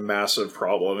that's, like, a massive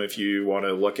problem if you want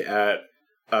to look at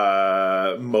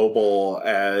mobile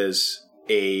as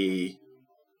a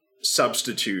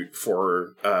substitute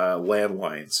for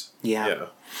landlines. Yeah.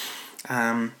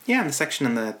 And the section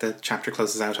in the chapter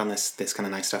closes out on this kind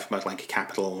of nice stuff about like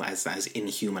capital as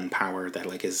inhuman power that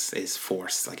like is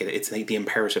force, like it's like the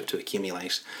imperative to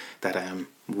accumulate that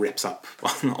rips up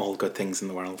all good things in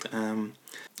the world.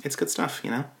 It's good stuff,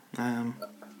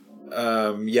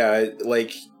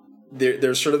 like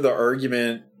there's sort of the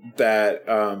argument that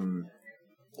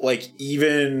like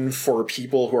even for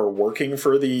people who are working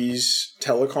for these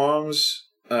telecoms,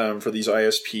 for these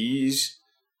ISPs,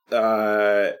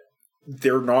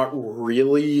 they're not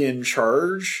really in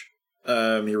charge.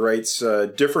 He writes,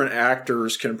 different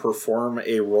actors can perform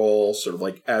a role sort of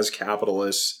like as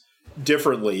capitalists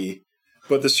differently,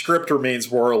 but the script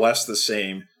remains more or less the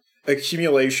same.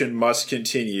 Accumulation must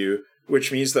continue,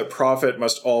 which means that profit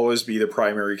must always be the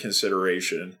primary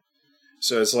consideration.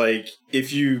 So it's like,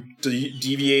 if you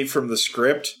deviate from the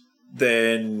script,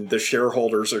 then the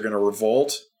shareholders are going to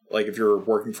revolt. Like if you're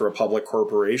working for a public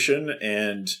corporation,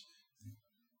 and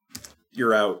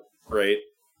you're out, right?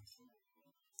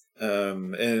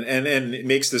 And it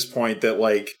makes this point that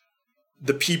like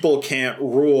the people can't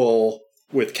rule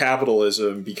with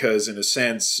capitalism because in a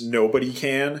sense nobody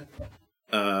can,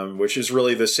 which is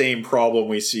really the same problem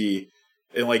we see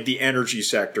in like the energy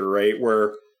sector, right?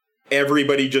 Where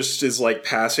everybody just is like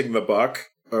passing the buck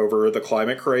over the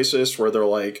climate crisis, where they're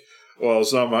like, well,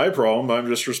 it's not my problem. I'm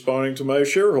just responding to my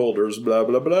shareholders, blah,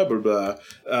 blah, blah, blah, blah.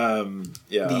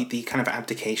 Yeah. The kind of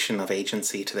abdication of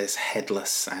agency to this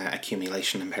headless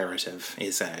accumulation imperative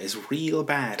is real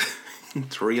bad.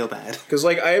 It's real bad. Because,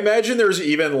 like, I imagine there's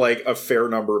even, like, a fair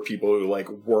number of people who, like,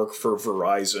 work for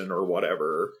Verizon or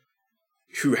whatever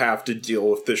who have to deal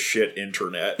with the shit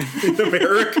internet in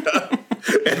America.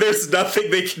 And there's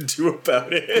nothing they can do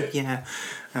about it. Yeah.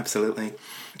 Absolutely.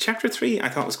 Chapter 3 I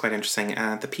thought was quite interesting.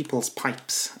 The People's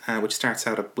Pipes, which starts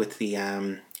out with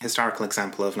the historical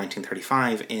example of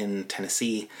 1935 in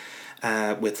Tennessee,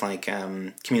 with like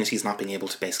communities not being able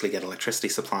to basically get electricity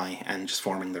supply and just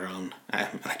forming their own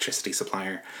electricity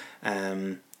supplier.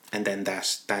 And then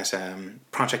that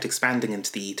project expanding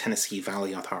into the Tennessee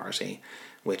Valley Authority,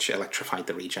 which electrified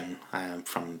the region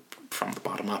from the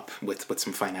bottom up with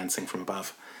some financing from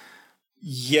above.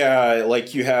 Yeah,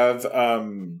 like you have,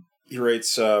 he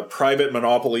writes, private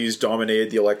monopolies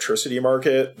dominated the electricity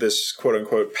market. This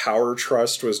quote-unquote power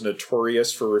trust was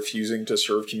notorious for refusing to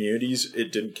serve communities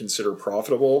it didn't consider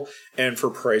profitable and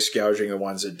for price gouging the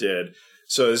ones it did.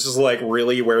 So this is like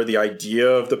really where the idea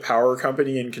of the power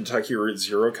company in Kentucky Route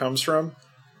Zero comes from,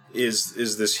 is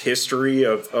this history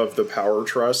of the power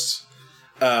trusts.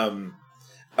 And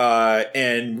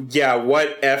yeah,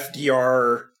 what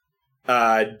FDR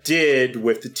did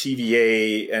with the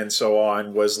TVA and so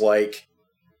on was like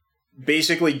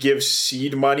basically give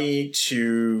seed money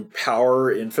to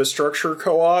power infrastructure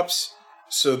co-ops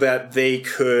so that they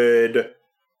could,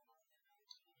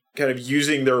 kind of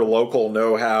using their local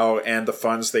know-how and the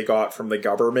funds they got from the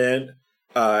government,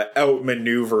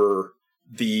 outmaneuver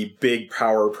the big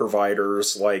power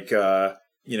providers like all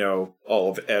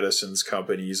of Edison's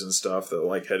companies and stuff that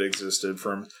like had existed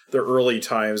from the early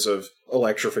times of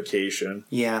electrification.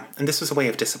 Yeah, and this was a way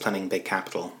of disciplining big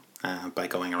capital by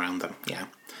going around them. Yeah,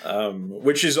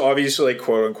 which is obviously like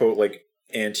quote unquote like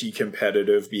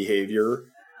anti-competitive behavior,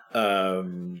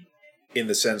 in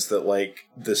the sense that like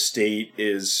the state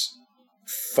is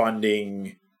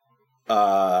funding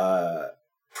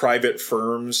private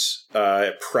firms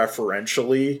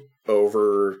preferentially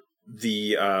over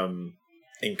the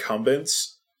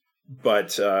incumbents.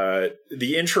 But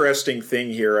the interesting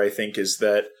thing here, I think, is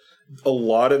that a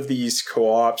lot of these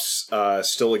co-ops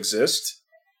still exist.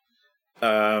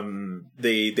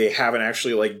 They haven't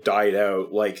actually like died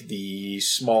out, like the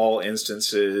small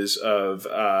instances of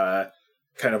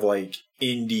kind of like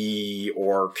indie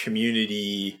or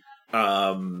community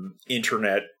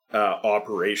internet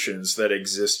operations that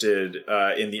existed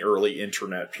in the early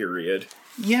internet period.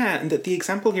 Yeah, and the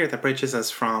example here that bridges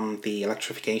us from the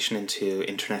electrification into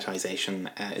internetization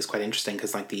is quite interesting,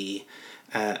 because like the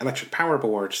Electric Power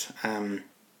Board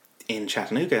in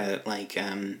Chattanooga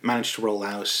managed to roll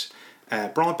out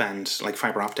broadband, like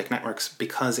fiber optic networks,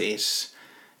 because it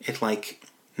like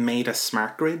made a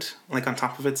smart grid like on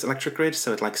top of its electric grid,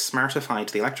 so it like smartified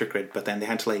the electric grid, but then they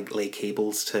had to like lay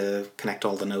cables to connect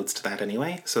all the nodes to that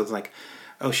anyway. So it's like,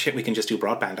 oh shit, we can just do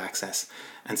broadband access.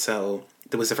 And so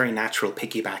there was a very natural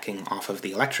piggybacking off of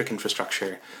the electric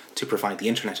infrastructure to provide the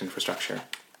internet infrastructure.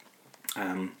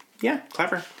 Yeah,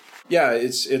 clever. Yeah,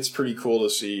 it's pretty cool to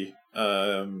see.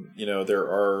 There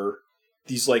are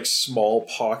these like small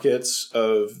pockets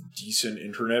of decent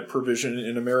internet provision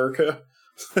in America.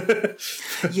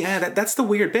 Yeah, that's the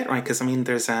weird bit, right? Because I mean,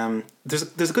 there's a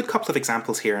good couple of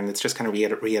examples here, and it's just kind of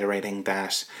reiterating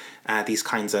that these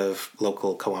kinds of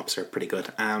local co-ops are pretty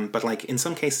good. But like in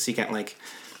some cases, you get like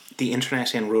the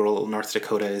internet in rural North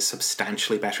Dakota is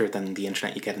substantially better than the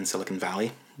internet you get in Silicon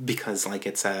Valley, because like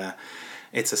it's a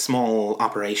small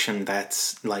operation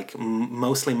that's like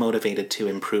mostly motivated to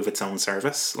improve its own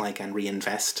service, like, and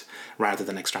reinvest rather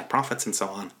than extract profits and so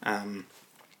on.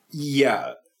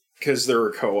 Yeah. Because they're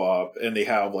a co-op and they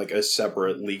have like a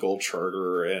separate legal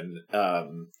charter,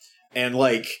 and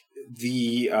like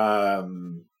the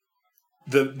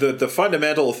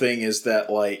fundamental thing is that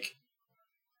like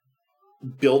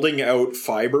building out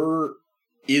fiber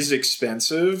is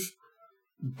expensive,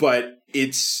 but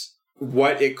it's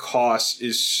what it costs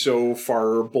is so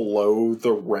far below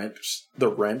the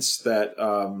rents that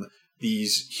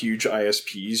these huge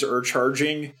ISPs are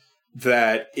charging,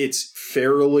 that it's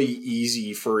fairly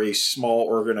easy for a small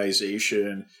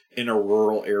organization in a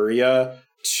rural area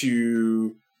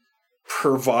to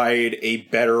provide a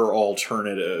better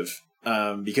alternative,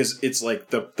 because it's like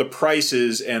the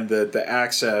prices and the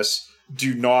access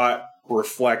do not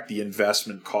reflect the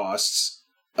investment costs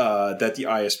that the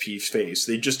ISPs face.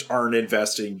 They just aren't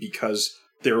investing because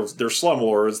they're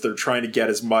slumlords. They're trying to get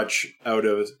as much out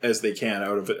of as they can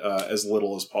out of it, as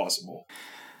little as possible.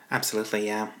 Absolutely,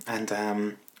 yeah.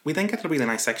 And we then get a really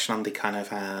nice section on the kind of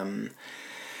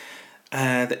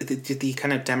the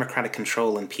kind of democratic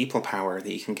control and people power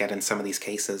that you can get in some of these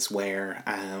cases where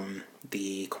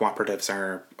the cooperatives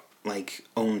are like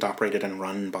owned, operated, and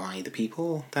run by the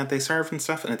people that they serve and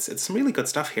stuff. And it's some really good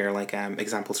stuff here, like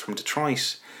examples from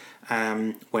Detroit,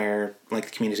 where like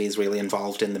the community is really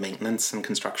involved in the maintenance and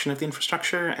construction of the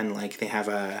infrastructure, and like they have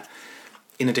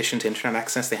in addition to internet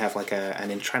access, they have like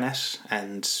an intranet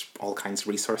and all kinds of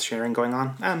resource sharing going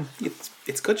on.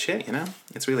 It's good shit, you know?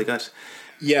 It's really good.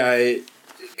 Yeah, it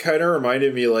kind of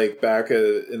reminded me like back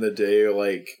in the day,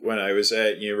 like when I was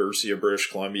at University of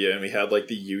British Columbia and we had like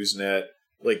the Usenet,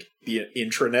 like the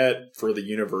intranet for the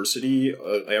university.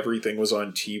 Everything was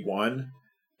on T1,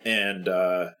 and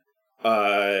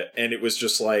it was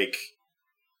just like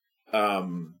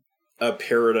a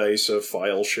paradise of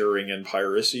file sharing and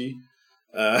piracy.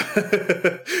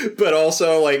 But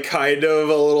also like kind of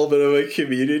a little bit of a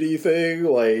community thing.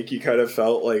 Like you kind of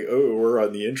felt like, oh, we're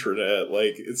on the intranet.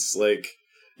 Like it's like,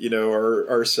 you know,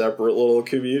 our separate little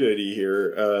community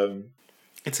here.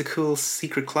 It's a cool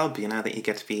secret club, you know, that you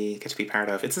get to be part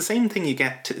of. It's the same thing you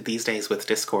get these days with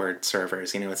Discord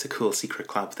servers. You know, it's a cool secret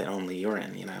club that only you're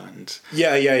in. You know, and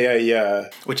yeah.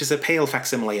 Which is a pale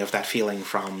facsimile of that feeling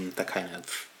from the kind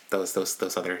of those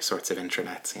other sorts of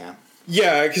intranets. Yeah.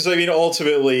 Yeah, because I mean,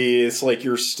 ultimately, it's like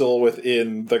you're still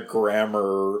within the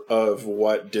grammar of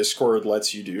what Discord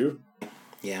lets you do.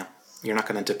 Yeah, you're not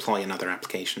going to deploy another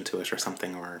application to it or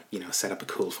something, or, you know, set up a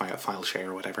cool file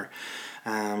share or whatever.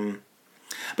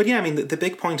 But yeah, I mean, the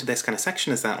big point of this kind of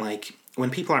section is that, like, when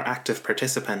people are active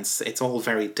participants, it's all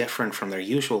very different from their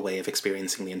usual way of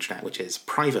experiencing the internet, which is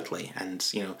privately. And,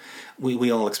 you know,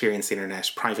 we all experience the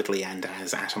internet privately and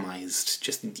as atomized,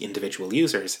 just individual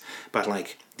users. But,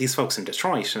 like, these folks in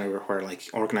Detroit who are, like,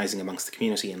 organizing amongst the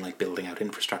community and, like, building out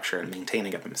infrastructure and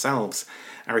maintaining it themselves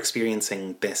are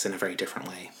experiencing this in a very different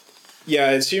way.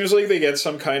 Yeah, it seems like they get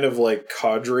some kind of like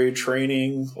cadre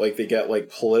training, like they get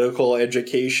like political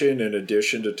education in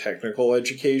addition to technical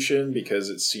education, because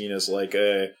it's seen as like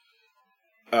a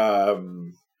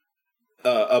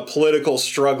political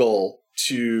struggle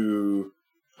to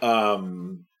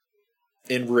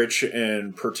enrich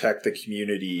and protect the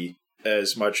community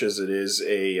as much as it is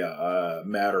a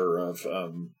matter of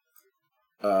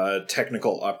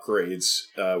technical upgrades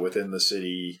within the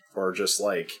city, or just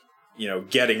like, you know,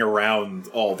 getting around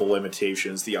all the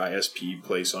limitations the ISP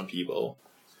place on people.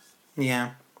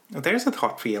 Yeah. There's a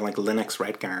thought for you, like Linux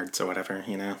Red Guards or whatever,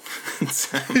 you know. It's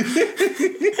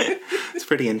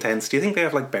pretty intense. Do you think they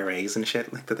have like berets and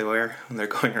shit like that they wear when they're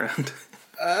going around?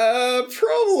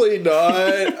 Probably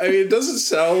not. I mean, it doesn't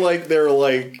sound like they're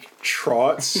like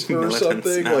trots or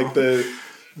something. No. Like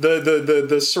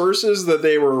the sources that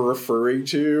they were referring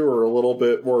to are a little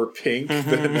bit more pink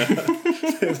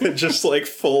than just like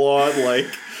full on like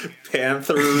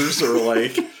Panthers or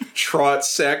like trot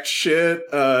sect shit.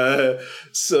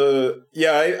 So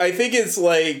yeah, I think it's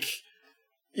like,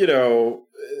 you know,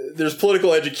 there's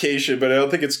political education, but I don't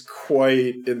think it's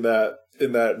quite in that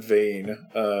vein,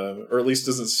 or at least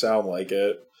doesn't sound like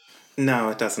it. No,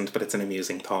 it doesn't, but it's an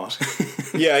amusing thought.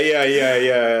 Yeah.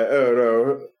 Oh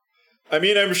no. I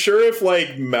mean, I'm sure if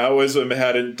like Maoism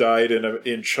hadn't died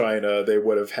in China, they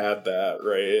would have had that,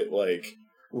 right? Like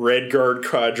Red Guard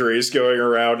cadres going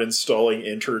around installing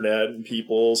internet in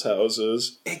people's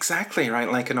houses. Exactly, right.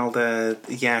 Like, and all if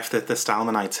the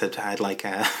Stalmanites had like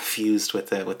fused with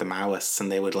the Maoists,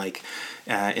 and they would like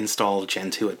install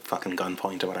Gen 2 at fucking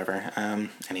gunpoint or whatever.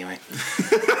 Anyway.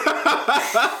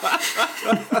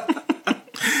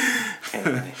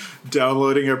 Anyway.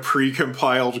 Downloading a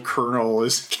pre-compiled kernel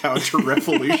is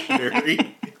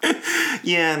counter-revolutionary.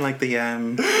 Yeah, and like the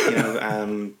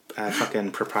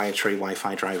fucking proprietary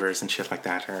Wi-Fi drivers and shit like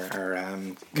that are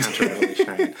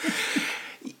counter-revolutionary.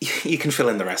 You can fill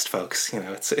in the rest, folks. You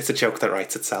know, it's a joke that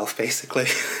writes itself, basically.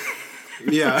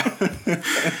 Yeah.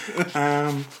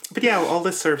 But yeah, all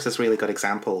this serves as really good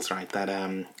examples, right? That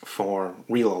for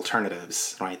real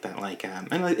alternatives, right? That like, and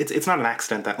it's not an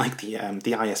accident that like the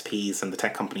ISPs and the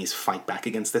tech companies fight back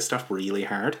against this stuff really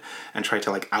hard and try to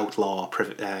like outlaw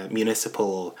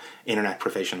municipal internet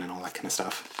provision and all that kind of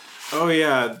stuff. Oh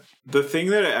yeah, the thing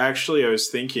that actually I was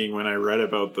thinking when I read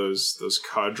about those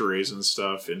cadres and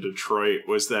stuff in Detroit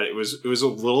was that it was a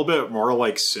little bit more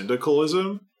like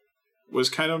syndicalism. Was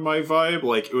kind of my vibe.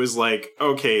 Like, it was like,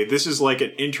 okay, this is like an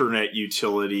internet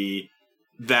utility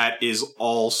that is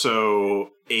also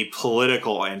a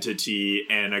political entity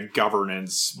and a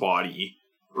governance body,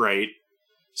 right?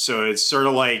 So it's sort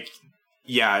of like,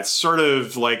 yeah, it's sort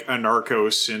of like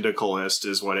anarcho-syndicalist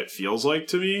is what it feels like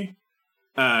to me.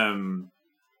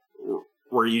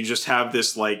 Where you just have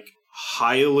this like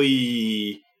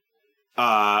highly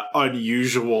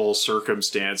unusual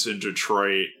circumstance in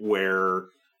Detroit where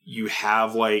you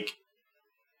have like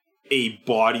a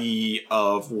body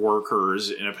of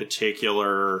workers in a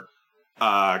particular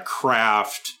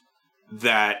craft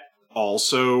that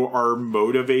also are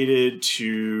motivated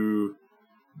to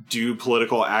do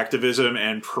political activism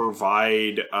and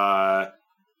provide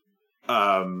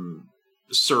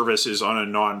services on a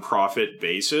non-profit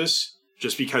basis,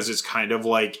 just because it's kind of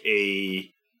like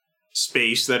a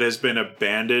space that has been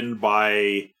abandoned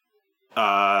by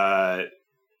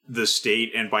the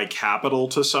state and by capital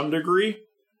to some degree.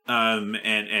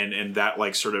 And that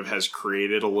like sort of has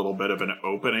created a little bit of an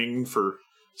opening for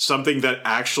something that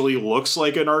actually looks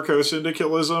like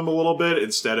anarcho-syndicalism a little bit,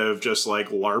 instead of just like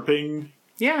LARPing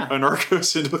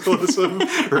anarcho-syndicalism,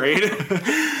 right?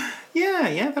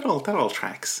 Yeah, that all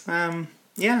tracks. So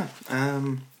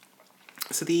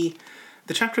the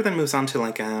chapter then moves on to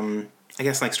like I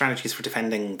guess like strategies for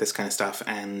defending this kind of stuff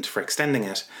and for extending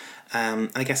it.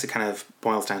 I guess it kind of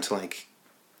boils down to like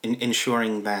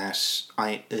ensuring that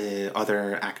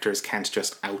other actors can't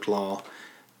just outlaw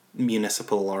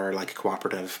municipal or like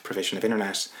cooperative provision of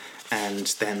internet, and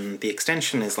then the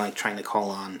extension is like trying to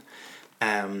call on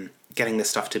getting this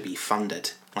stuff to be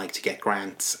funded, like to get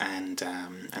grants and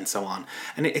so on.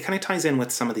 And it kind of ties in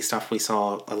with some of the stuff we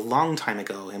saw a long time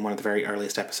ago in one of the very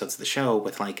earliest episodes of the show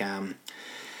with like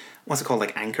what's it called,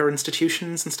 like anchor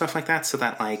institutions and stuff like that, so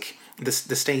that like the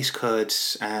state could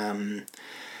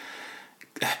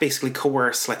basically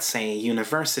coerce, let's say,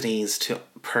 universities to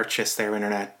purchase their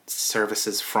internet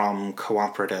services from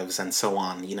cooperatives and so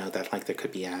on. You know, that like there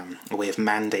could be a way of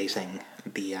mandating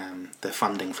the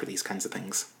funding for these kinds of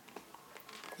things.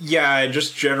 Yeah,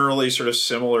 just generally sort of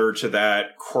similar to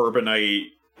that Corbynite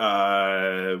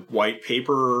white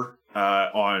paper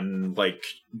on like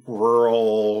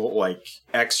rural, like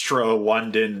extra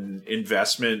London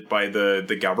investment by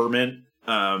the government.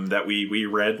 That we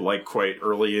read like quite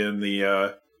early in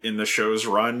the show's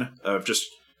run, of just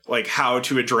like how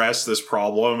to address this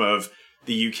problem of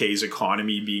the UK's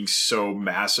economy being so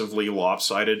massively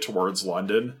lopsided towards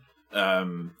London,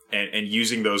 and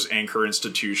using those anchor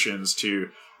institutions to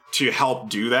help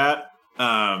do that.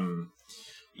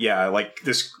 Like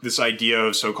this idea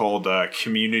of so-called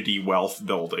community wealth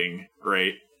building,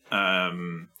 right?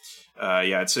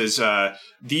 It says,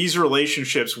 these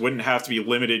relationships wouldn't have to be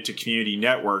limited to community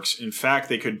networks. In fact,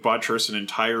 they could buttress an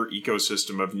entire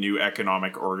ecosystem of new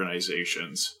economic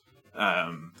organizations.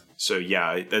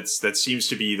 That seems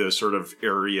to be the sort of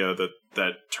area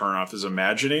that Turnoff is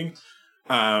imagining.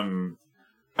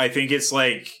 I think it's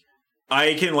like,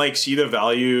 I can like see the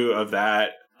value of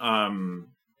that.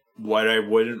 What I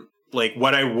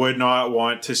would not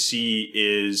want to see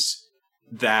is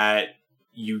that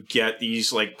you get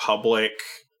these like public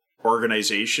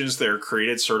organizations that are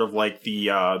created sort of like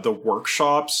the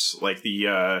workshops, like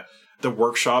the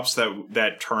workshops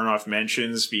that Turnoff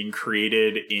mentions being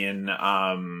created in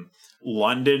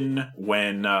London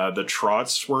when the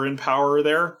Trots were in power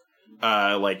there.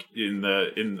 Like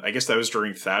in I guess that was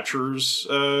during Thatcher's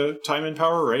time in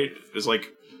power, right? It was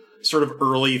like sort of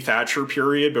early Thatcher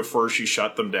period before she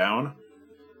shut them down.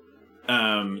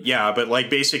 But like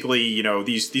basically, you know,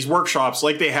 these workshops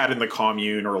like they had in the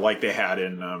Commune, or like they had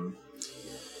in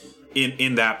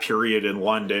that period in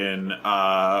London,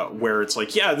 where it's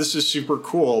like, yeah, this is super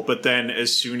cool, but then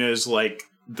as soon as like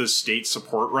the state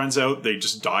support runs out, they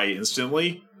just die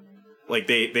instantly. Like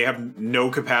they have no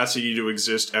capacity to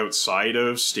exist outside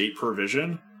of state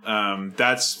provision.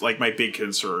 That's like my big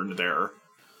concern there.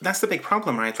 That's the big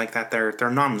problem, right? Like that they're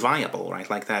non-viable, right?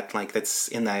 Like that, like that's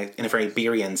in a very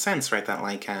Beerian sense, right? That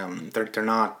like they're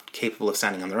not capable of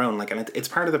standing on their own. Like, and it's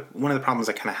part of one of the problems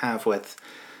I kind of have with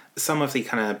some of the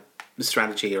kind of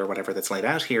strategy or whatever that's laid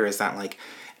out here, is that like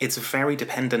it's very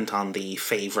dependent on the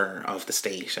favor of the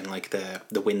state and like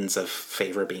the winds of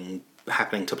favor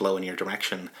happening to blow in your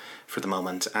direction for the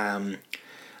moment.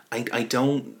 I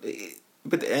don't.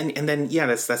 But and then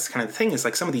that's kind of the thing, is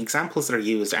like some of the examples that are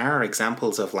used are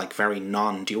examples of like very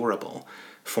non-durable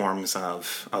forms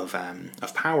of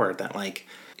power, that like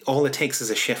all it takes is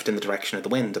a shift in the direction of the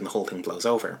wind and the whole thing blows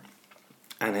over.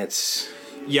 And it's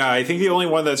I think the only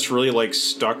one that's really like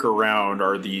stuck around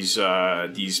are these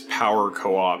power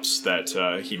co-ops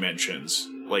that he mentions.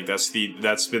 Like that's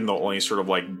been the only sort of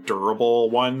like durable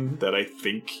one that I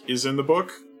think is in the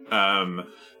book.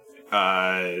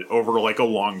 Over like a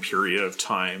long period of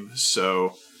time.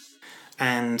 So,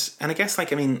 and I guess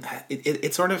like, I mean,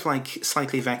 it's sort of like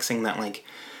slightly vexing that like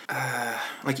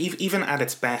even at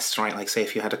its best, right? Like say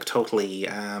if you had a totally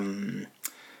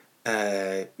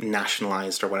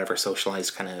nationalized or whatever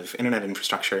socialized kind of internet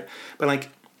infrastructure, but like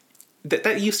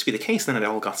that used to be the case, then it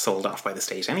all got sold off by the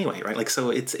state anyway, right? Like, so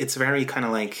it's very kind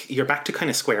of like you're back to kind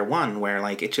of square one, where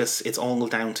like it's all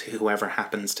down to whoever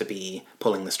happens to be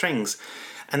pulling the strings.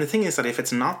 And the thing is that if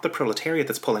it's not the proletariat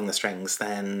that's pulling the strings,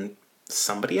 then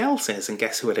somebody else is, and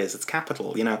guess who it is? It's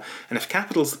capital, you know? And if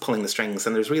capital's pulling the strings,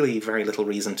 then there's really very little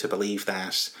reason to believe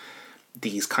that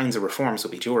these kinds of reforms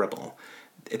will be durable.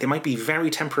 they might be very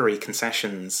temporary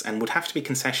concessions, and would have to be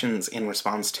concessions in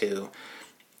response to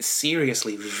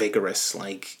seriously vigorous,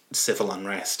 like, civil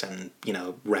unrest and, you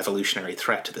know, revolutionary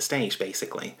threat to the state,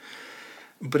 basically.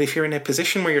 But if you're in a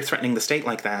position where you're threatening the state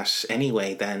like that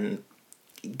anyway, then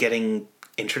getting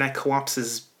internet co-ops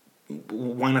is,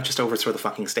 why not just overthrow the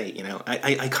fucking state, you know?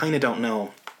 I kind of don't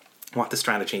know what the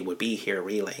strategy would be here,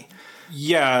 really.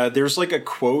 Yeah, there's like a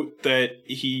quote that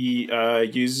he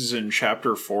uses in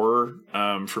chapter 4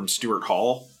 from Stuart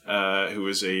Hall, who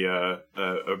is a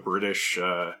British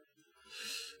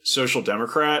social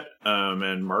democrat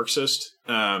and Marxist.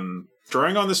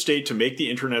 Drawing on the state to make the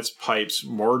internet's pipes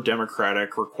more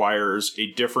democratic requires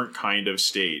a different kind of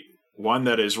state. One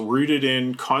that is rooted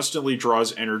in, constantly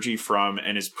draws energy from,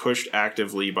 and is pushed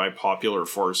actively by popular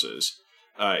forces,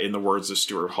 in the words of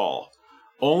Stuart Hall.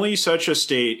 Only such a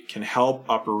state can help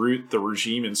uproot the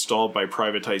regime installed by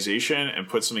privatization and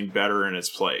put something better in its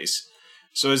place.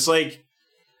 So it's I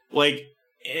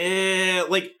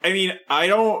mean, I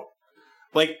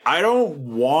don't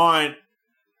want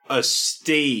a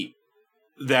state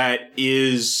that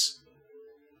is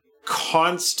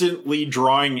constantly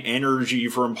drawing energy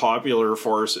from popular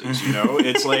forces, you know?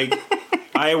 It's like,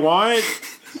 I want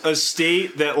a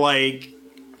state that, like,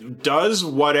 does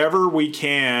whatever we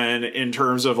can in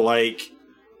terms of, like,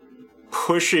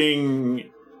 pushing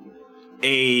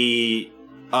a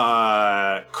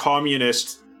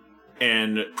communist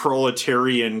and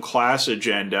proletarian class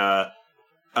agenda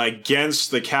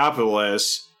against the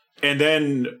capitalists, and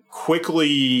then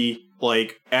quickly,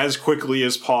 like, as quickly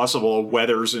as possible,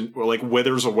 withers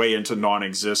away into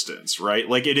non-existence, right?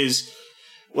 Like, it is,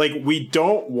 like, we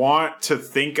don't want to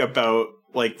think about,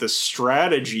 like, the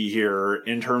strategy here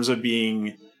in terms of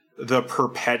being the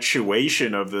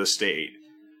perpetuation of the state.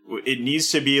 It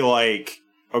needs to be like,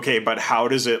 okay, but how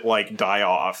does it, like, die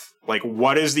off? Like,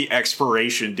 what is the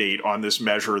expiration date on this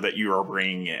measure that you are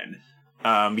bringing in?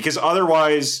 Because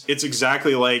otherwise, it's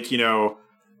exactly like, you know,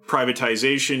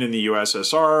 privatization in the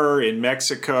USSR, in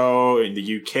Mexico, in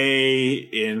the UK,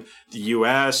 in the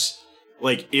US.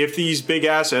 Like, if these big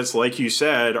assets, like you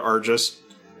said, are just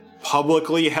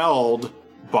publicly held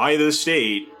by the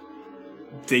state,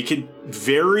 they could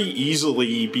very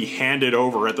easily be handed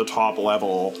over at the top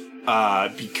level,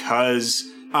 because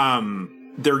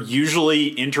they're usually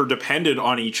interdependent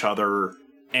on each other,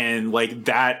 and, like,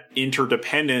 that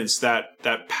interdependence,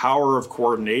 that power of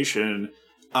coordination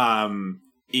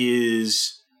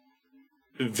is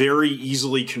very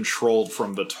easily controlled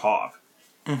from the top.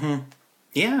 Mm-hmm.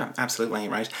 Yeah, absolutely,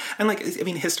 right. And, like, I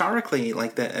mean, historically,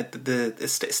 like, the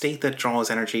state that draws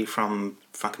energy from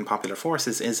fucking popular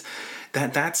forces is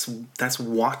that's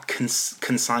what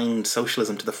consigned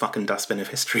socialism to the fucking dustbin of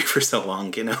history for so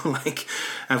long, you know? Like,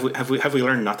 have we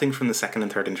learned nothing from the Second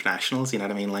and Third Internationals, you know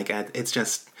what I mean? Like, it's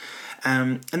just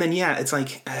and then, yeah, it's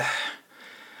like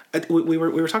we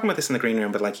were talking about this in the green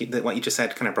room, but, like, what you just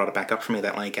said kind of brought it back up for me,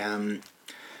 that, like,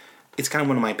 it's kind of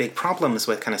one of my big problems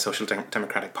with kind of social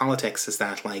democratic politics is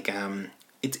that, like,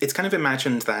 it's kind of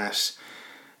imagined that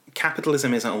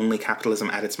capitalism is only capitalism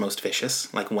at its most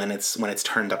vicious, like when it's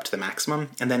turned up to the maximum,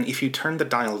 and then if you turn the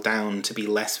dial down to be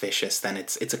less vicious, then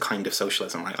it's a kind of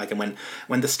socialism, right? Like, and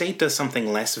when the state does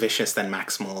something less vicious than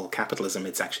maximal capitalism,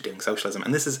 it's actually doing socialism.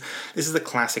 And this is the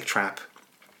classic trap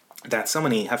that so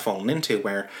many have fallen into,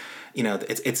 where, you know,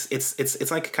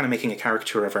 it's like kind of making a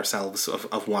caricature of ourselves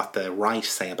of what the right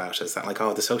say about us, that, like,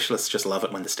 oh, the socialists just love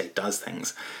it when the state does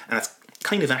things, and that's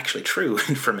kind of actually true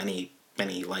for many,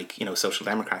 like, you know, social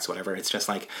democrats, whatever. It's just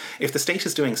like, if the state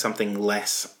is doing something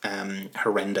less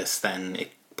horrendous than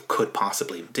it could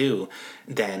possibly do,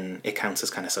 then it counts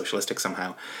as kind of socialistic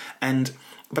somehow.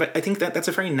 But I think that's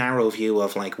a very narrow view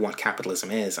of, like, what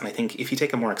capitalism is. And I think if you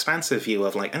take a more expansive view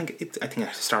of, like, I think a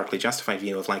historically justified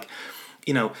view of, like,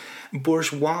 you know,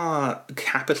 bourgeois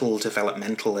capital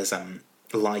developmentalism,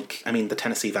 like, I mean, the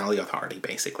Tennessee Valley Authority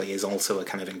basically is also a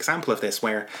kind of an example of this,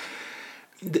 where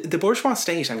the bourgeois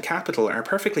state and capital are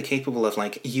perfectly capable of,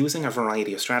 like, using a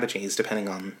variety of strategies depending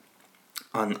on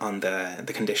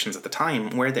the conditions at the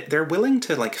time, where they're willing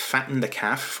to, like, fatten the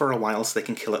calf for a while so they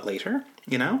can kill it later,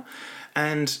 you know?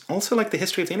 And also, like, the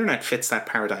history of the internet fits that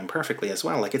paradigm perfectly as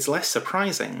well. Like, it's less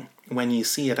surprising when you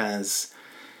see it as,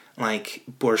 like,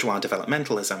 bourgeois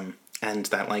developmentalism, and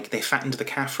that, like, they fattened the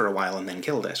calf for a while and then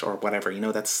killed it, or whatever, you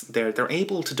know. That's they're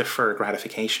able to defer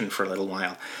gratification for a little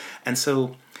while. And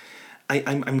so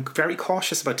I'm very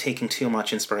cautious about taking too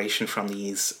much inspiration from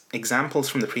these examples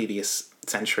from the previous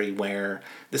century, where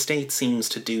the state seems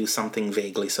to do something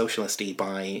vaguely socialisty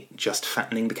by just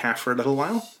fattening the calf for a little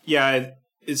while. Yeah,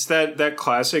 It's that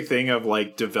classic thing of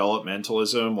like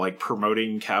developmentalism, like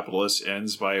promoting capitalist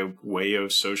ends by way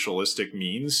of socialistic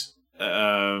means.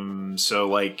 So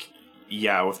like,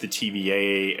 yeah, with the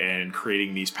TVA and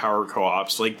creating these power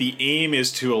co-ops, like the aim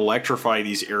is to electrify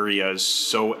these areas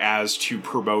so as to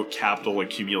promote capital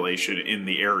accumulation in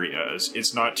the areas.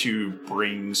 It's not to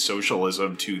bring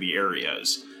socialism to the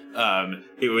areas.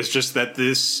 It was just that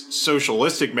this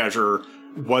socialistic measure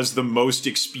was the most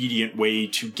expedient way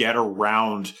to get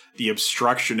around the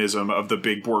obstructionism of the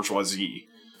big bourgeoisie.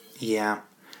 Yeah.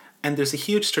 And there's a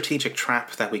huge strategic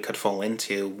trap that we could fall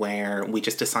into where we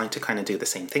just decide to kind of do the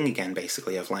same thing again,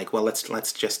 basically, of like, well, let's kind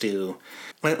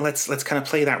of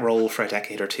play that role for a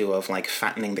decade or two of like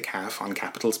fattening the calf on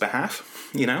capital's behalf,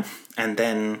 you know? And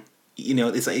then, you know,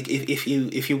 it's like if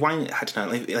you wind, I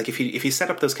don't know, like if you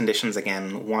set up those conditions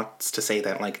again, what's to say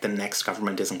that like the next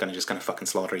government isn't going to fucking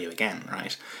slaughter you again,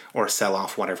 right? Or sell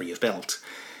off whatever you've built.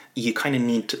 You kind of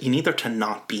need there to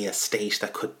not be a state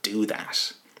that could do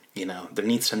that. You know, there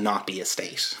needs to not be a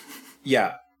state.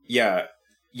 Yeah.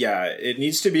 It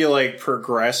needs to be like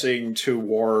progressing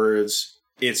towards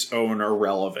its own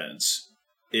irrelevance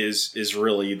is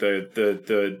really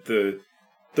the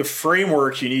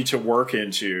framework you need to work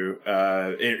into.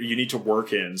 You need to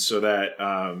work in so that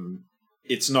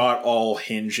it's not all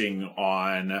hinging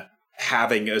on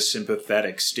having a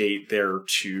sympathetic state there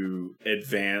to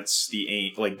advance the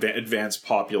aim, like advance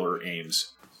popular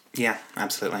aims. Yeah,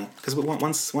 absolutely. Because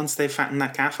once they've fattened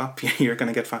that calf up, you're going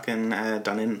to get fucking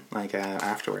done in like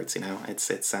afterwards. You know, it's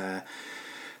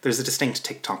there's a distinct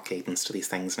TikTok cadence to these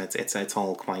things, and it's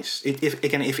all quite.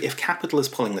 If capital is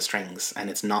pulling the strings, and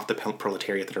it's not the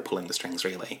proletariat that are pulling the strings,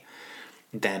 really,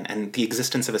 then and the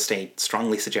existence of a state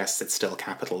strongly suggests it's still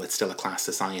capital, it's still a class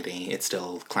society, it's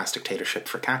still class dictatorship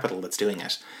for capital that's doing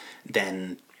it.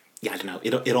 Then, yeah, I don't know.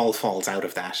 It all falls out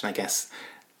of that, and I guess.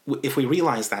 If we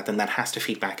realize that, then that has to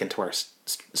feed back into our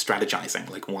strategizing.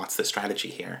 Like, what's the strategy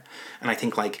here? And I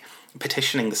think, like,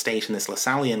 petitioning the state in this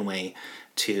Lassallean way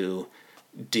to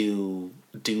do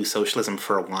socialism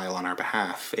for a while on our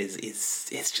behalf is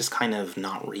just kind of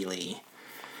not really.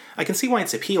 I can see why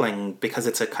it's appealing because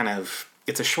it's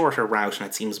a shorter route and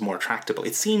it seems more tractable.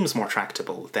 It seems more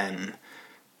tractable than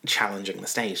challenging the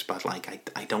state, but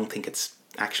like I don't think it's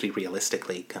actually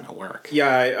realistically gonna work.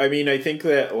 Yeah, I mean, I think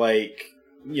that like.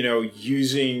 You know,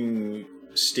 using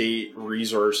state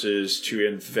resources to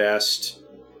invest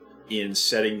in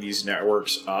setting these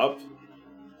networks up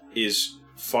is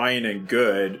fine and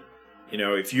good. You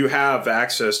know, if you have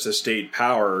access to state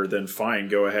power, then fine,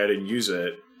 go ahead and use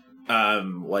it.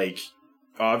 Like,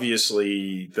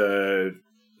 obviously, the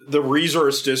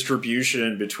resource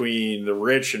distribution between the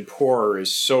rich and poor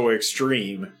is so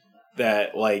extreme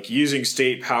that, like, using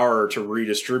state power to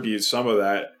redistribute some of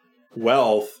that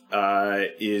wealth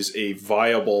is a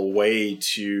viable way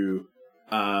to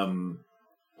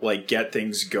like get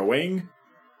things going,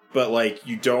 but like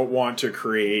you don't want to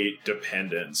create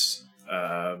dependence.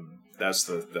 That's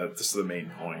the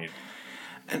main point.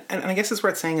 And I guess it's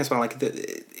worth saying as well, like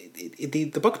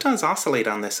the book does oscillate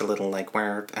on this a little, like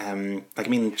where like I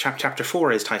mean chapter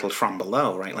 4 is titled From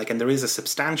Below, right? Like, and there is a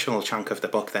substantial chunk of the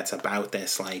book that's about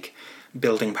this, like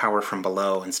building power from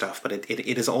below and stuff, but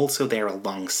it is also there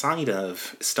alongside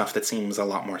of stuff that seems a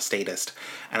lot more statist.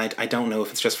 And I don't know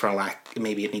if it's just for a lack,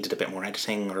 maybe it needed a bit more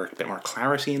editing or a bit more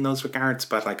clarity in those regards,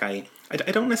 but like I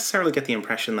don't necessarily get the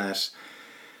impression that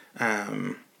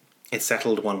it's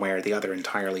settled one way or the other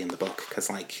entirely in the book, because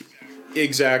like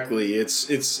exactly, it's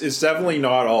definitely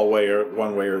not all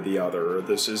one way or the other.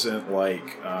 This isn't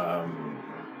like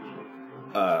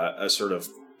a sort of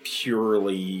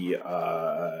purely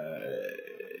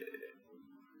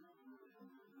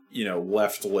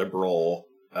left liberal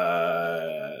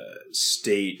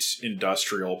state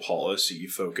industrial policy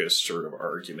focused sort of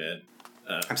argument.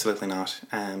 Absolutely not.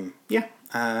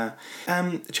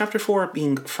 Chapter 4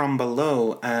 being From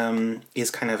Below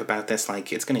is kind of about this,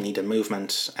 like it's going to need a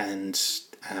movement and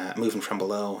moving from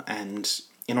below, and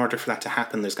in order for that to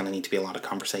happen there's going to need to be a lot of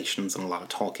conversations and a lot of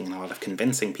talking and a lot of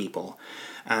convincing people,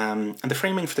 and the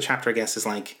framing for the chapter, I guess, is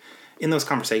like in those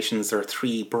conversations there are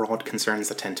three broad concerns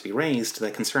that tend to be raised.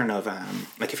 The concern of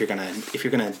like if you're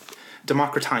gonna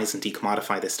democratize and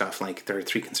decommodify this stuff, like there are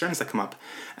three concerns that come up.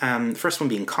 The first one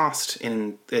being cost,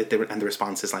 and the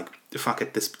response is like, fuck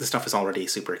it, this stuff is already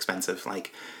super expensive.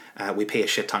 Like we pay a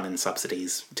shit ton in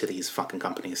subsidies to these fucking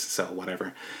companies, so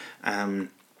whatever.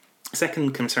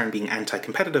 Second concern being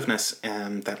anti-competitiveness,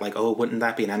 that like, oh, wouldn't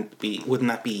that be an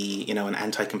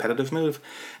anti-competitive move?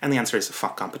 And the answer is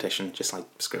fuck competition. Just like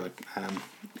screw it.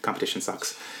 Competition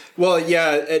sucks. Well,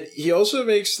 yeah, and he also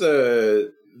makes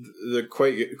the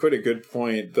quite a good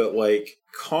point that like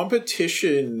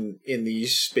competition in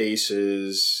these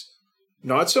spaces,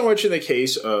 not so much in the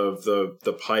case of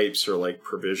the pipes or like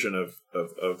provision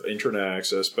of internet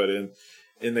access, but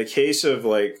in the case of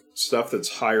like stuff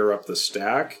that's higher up the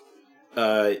stack,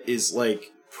 is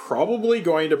like probably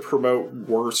going to promote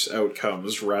worse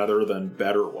outcomes rather than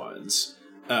better ones,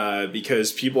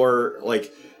 because people are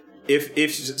like,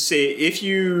 if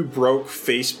you broke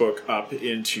Facebook up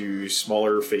into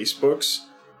smaller Facebooks,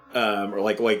 or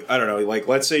like I don't know, like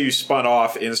let's say you spun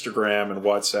off Instagram and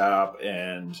WhatsApp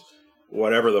and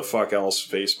whatever the fuck else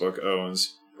Facebook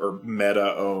owns or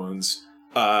Meta owns,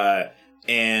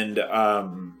 and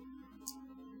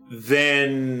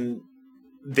then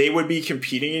they would be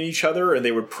competing in each other, and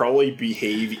they would probably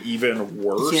behave even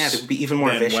worse. Yeah, they'd be even more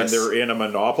vicious when they're in a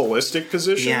monopolistic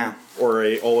position, or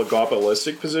a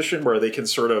oligopolistic position where they can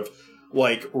sort of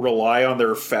like rely on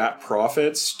their fat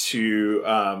profits to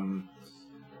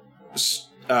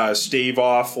stave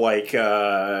off like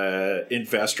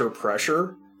investor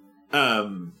pressure.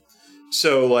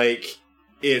 So like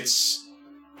it's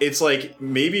like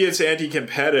maybe it's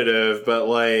anti-competitive, but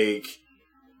like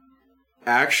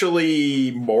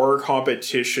actually more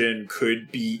competition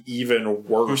could be even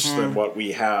worse than what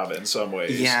we have in some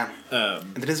ways. Yeah.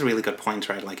 That is a really good point,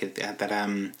 right? Like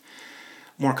that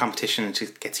more competition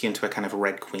just gets you into a kind of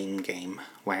Red Queen game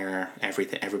where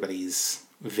everybody's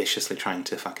viciously trying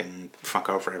to fuck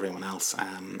over everyone else,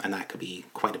 and that could be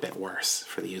quite a bit worse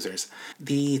for the users.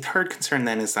 The third concern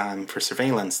then is for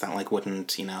surveillance, that like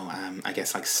wouldn't, I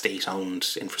guess like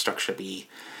state-owned infrastructure be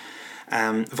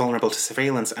vulnerable to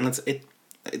surveillance, and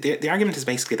the argument is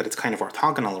basically that it's kind of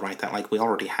orthogonal, right? That like we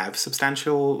already have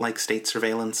substantial like state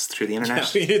surveillance through the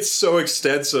internet. Yeah, I mean, it's so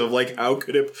extensive. Like, how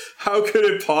could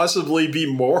it possibly be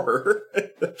more?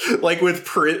 Like with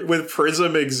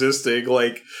Prism existing,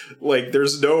 like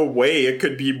there's no way it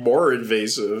could be more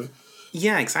invasive.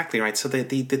 Yeah, exactly right. So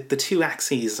the two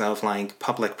axes of like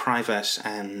public-private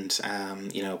and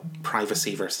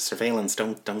privacy versus surveillance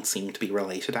don't seem to be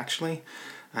related actually.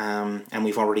 And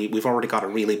we've already got a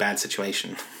really bad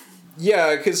situation.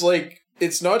 Yeah, because like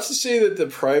it's not to say that the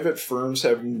private firms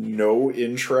have no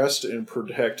interest in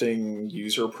protecting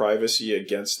user privacy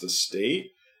against the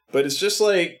state, but it's just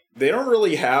like they don't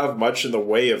really have much in the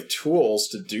way of tools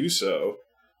to do so.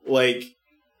 Like,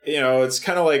 it's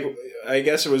kind of like, I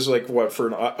guess it was like for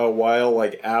a while,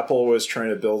 like Apple was trying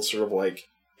to build sort of like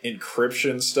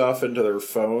encryption stuff into their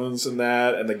phones and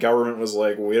that, and the government was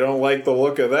like, we don't like the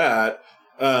look of that.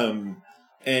 And,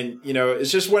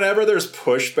 it's just whenever there's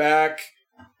pushback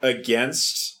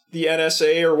against the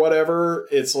NSA or whatever,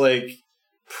 it's like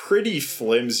pretty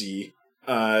flimsy.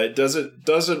 It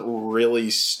doesn't really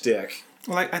stick.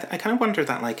 Well, I kind of wonder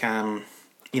that like,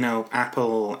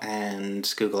 Apple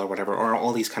and Google or whatever, or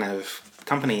all these kind of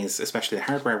companies, especially the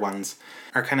hardware ones,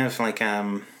 are kind of like,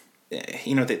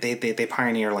 they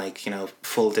pioneer like,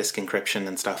 full disk encryption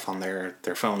and stuff on their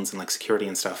phones and like security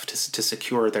and stuff to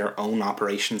secure their own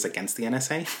operations against the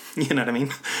NSA. You know what I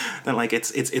mean? That like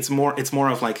it's more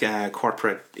of like a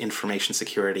corporate information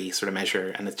security sort of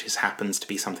measure, and it just happens to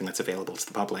be something that's available to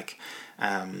the public,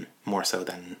 more so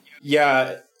than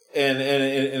And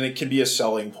it can be a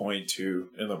selling point too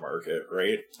in the market,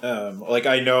 right? Like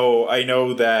I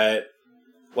know that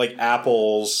like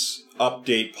Apple's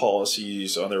update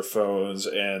policies on their phones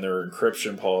and their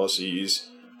encryption policies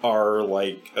are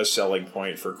like a selling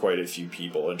point for quite a few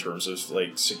people in terms of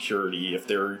like security if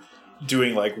they're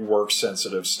doing like work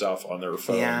sensitive stuff on their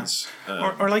phones.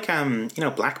 Yeah. Or like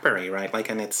BlackBerry, right? Like,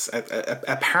 and it's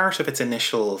a part of its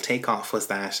initial takeoff was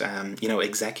that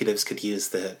executives could use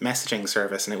the messaging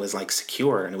service, and it was like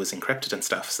secure and it was encrypted and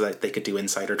stuff, so that they could do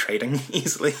insider trading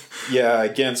easily. Yeah,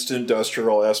 against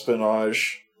industrial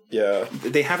espionage. Yeah.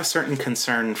 They have a certain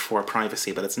concern for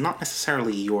privacy, but it's not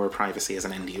necessarily your privacy as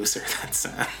an end user. That's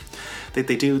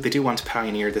they do want to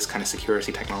pioneer this kind of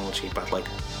security technology, but like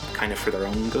kind of for their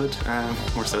own good,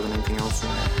 more so than anything else.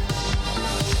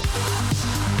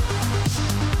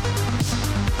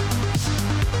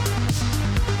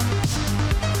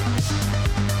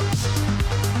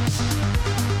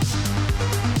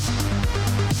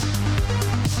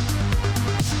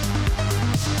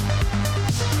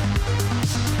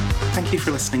 Thank you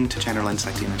for listening to General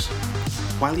Insight Unit.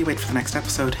 While you wait for the next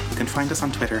episode, you can find us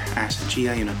on Twitter at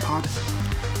GIUnitPod.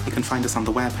 You can find us on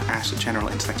the web at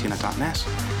generalintellectunit.net,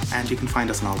 and you can find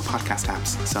us on all the podcast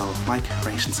apps, so like,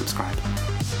 rate and subscribe.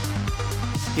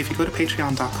 If you go to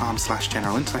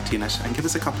patreon.com/generalintellectunit and give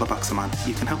us a couple of bucks a month,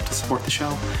 you can help to support the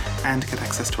show and get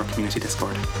access to our community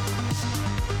Discord.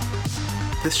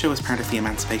 This show is part of the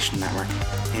Emancipation Network,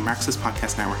 a Marxist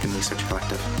podcast network and research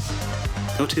collective.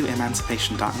 Go to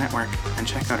emancipation.network and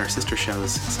check out our sister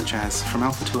shows such as From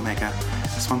Alpha to Omega,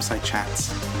 Swampside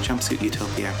Chats, Jumpsuit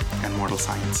Utopia, and Mortal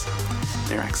Science.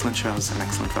 They're excellent shows and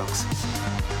excellent folks.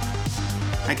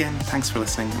 Again, thanks for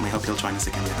listening, and we hope you'll join us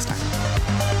again next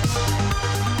time.